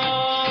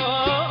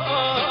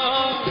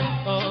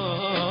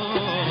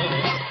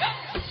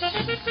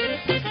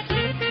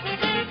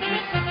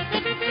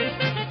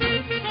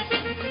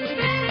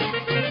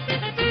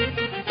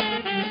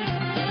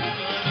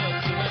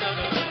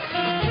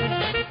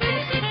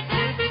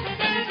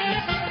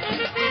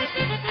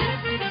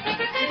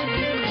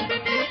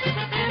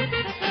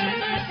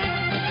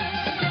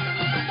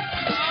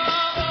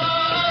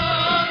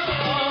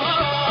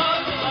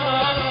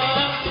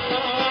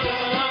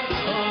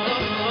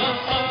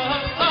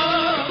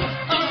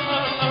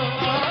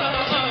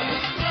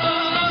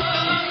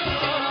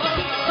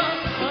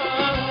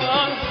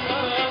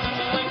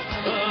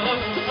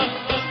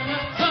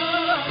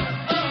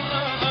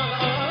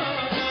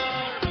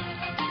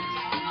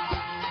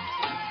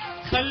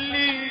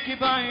خليكي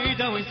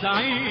بعيدة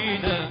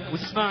وسعيدة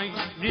واسمعي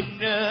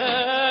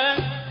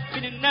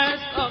من الناس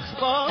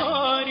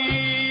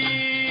أخباري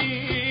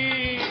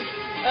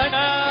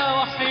أنا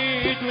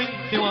وحيد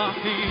وانت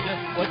وحيدة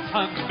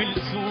واتحمل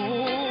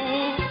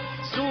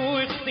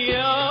سوء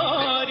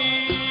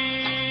اختياري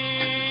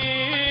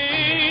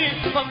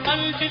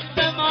فضلت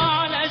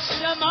الدمع على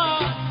الشمعة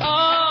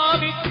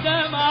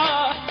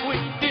بالدمعة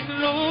وانت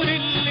النور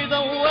اللي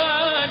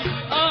ضوالي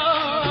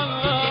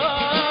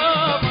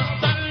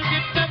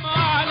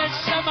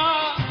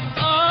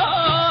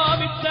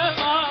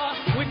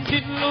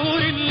النور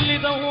اللي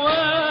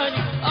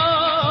ضواني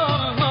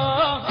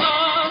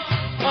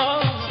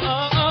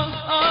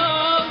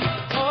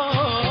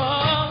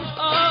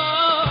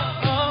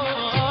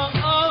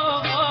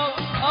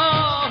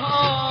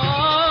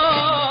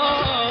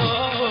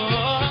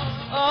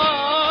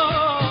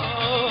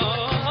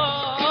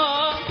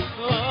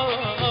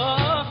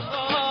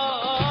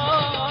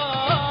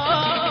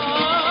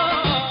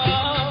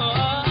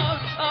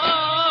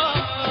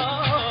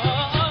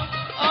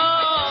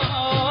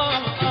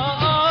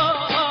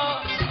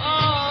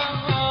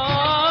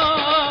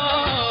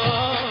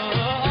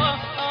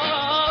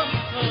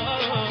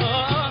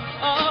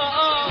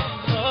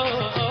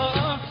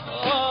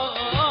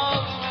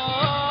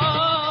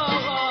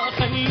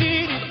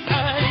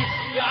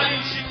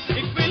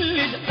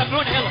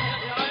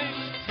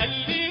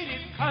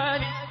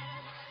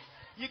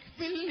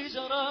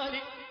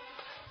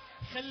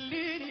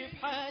خليني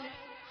بحالي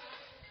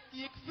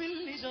يكفي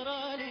اللي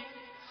جرالي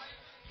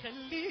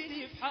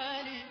خليني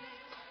بحالي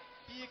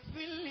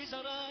يكفي اللي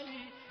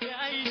جرالي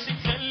يعيشك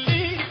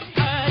خليني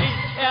بحالي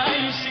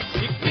يعيشك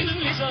يكفي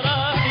اللي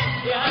جرالي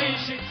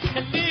يعيشك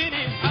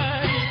خليني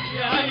بحالي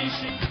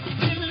يعيشك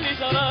يكفي اللي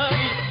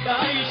جرالي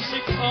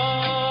يعيشك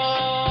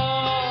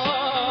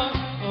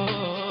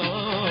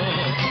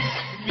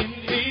من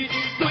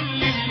ايدي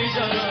كل اللي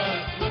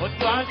جرالي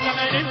وادفع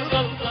ثمن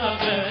الغلطة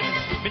غالي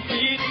من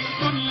ايدي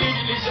كل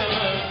اللي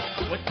جرالي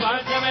وادفع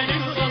ثمن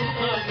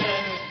الغلطة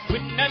غالي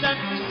والندم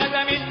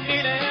ندم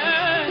مني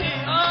ليالي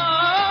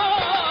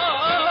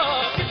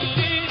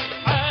خليني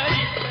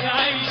بحالي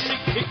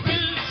يعيشك يكفي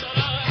اللي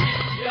جرالي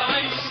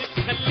يعيشك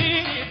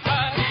خليني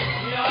بحالي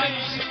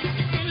يعيشك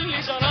يكفي اللي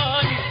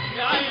جرالي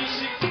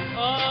يعيشك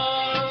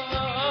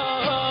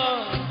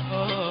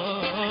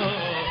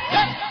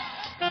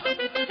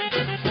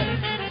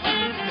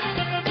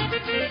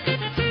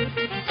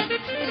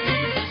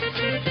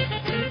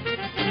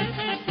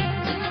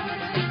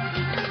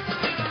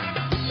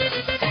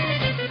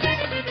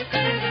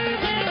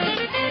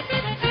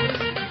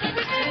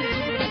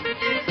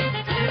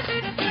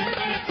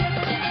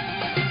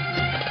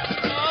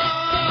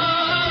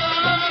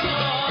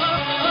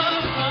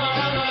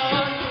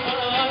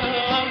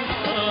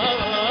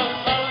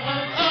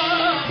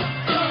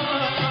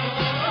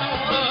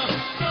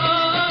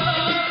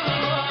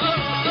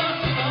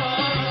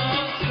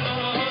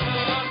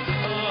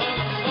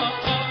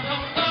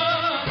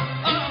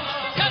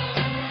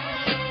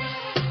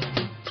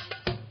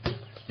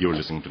You're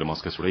listening to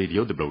Damascus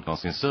Radio, the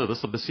broadcasting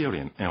service of the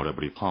Syrian Arab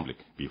Republic.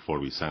 Before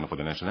we sign off for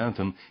the national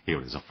anthem,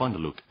 here is a final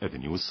look at the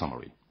news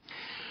summary.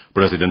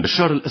 President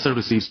Bashar al-Assad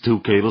receives 2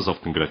 cables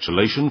of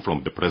congratulation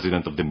from the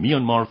President of the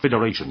Myanmar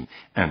Federation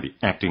and the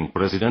Acting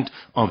President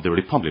of the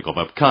Republic of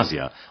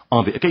Abkhazia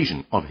on the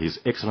occasion of His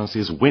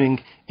Excellency's winning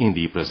in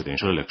the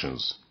presidential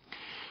elections.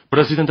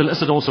 President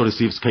al-Assad also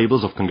receives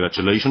cables of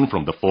congratulation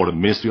from the Foreign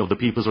Ministry of the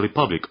People's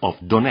Republic of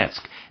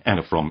Donetsk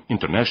and from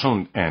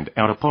international and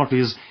Arab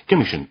parties,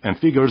 commission and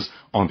figures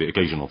on the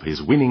occasion of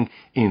his winning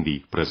in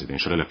the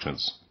presidential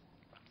elections.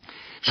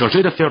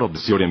 Chargé d'Affaires of the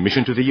Syrian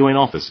mission to the UN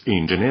office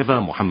in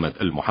Geneva, Mohammed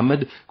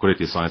al-Mohammed,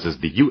 criticizes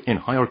the UN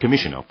High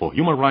Commissioner for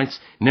Human Rights,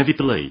 Navi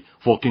Pillay,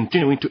 for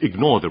continuing to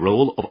ignore the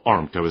role of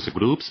armed terrorist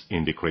groups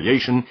in the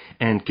creation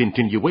and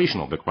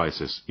continuation of the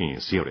crisis in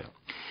Syria.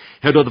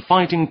 Head of the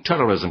Fighting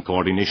Terrorism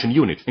Coordination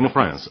Unit in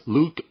France,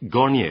 Luc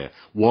Garnier,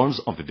 warns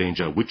of the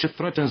danger which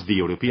threatens the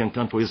European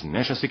countries'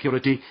 national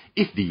security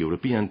if the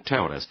European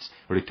terrorists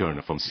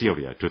return from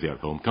Syria to their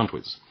home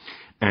countries.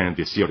 And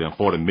the Syrian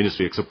Foreign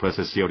Ministry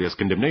expresses Syria's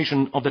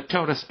condemnation of the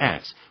terrorist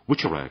acts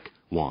which Iraq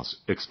was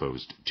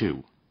exposed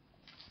to.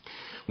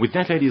 With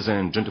that, ladies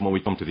and gentlemen,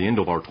 we come to the end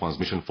of our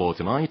transmission for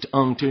tonight.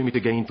 Until we meet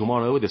again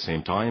tomorrow at the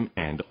same time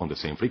and on the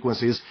same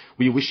frequencies,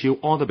 we wish you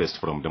all the best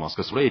from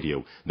Damascus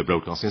Radio, the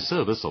broadcasting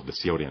service of the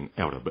Syrian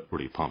Arab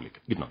Republic.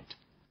 Good night.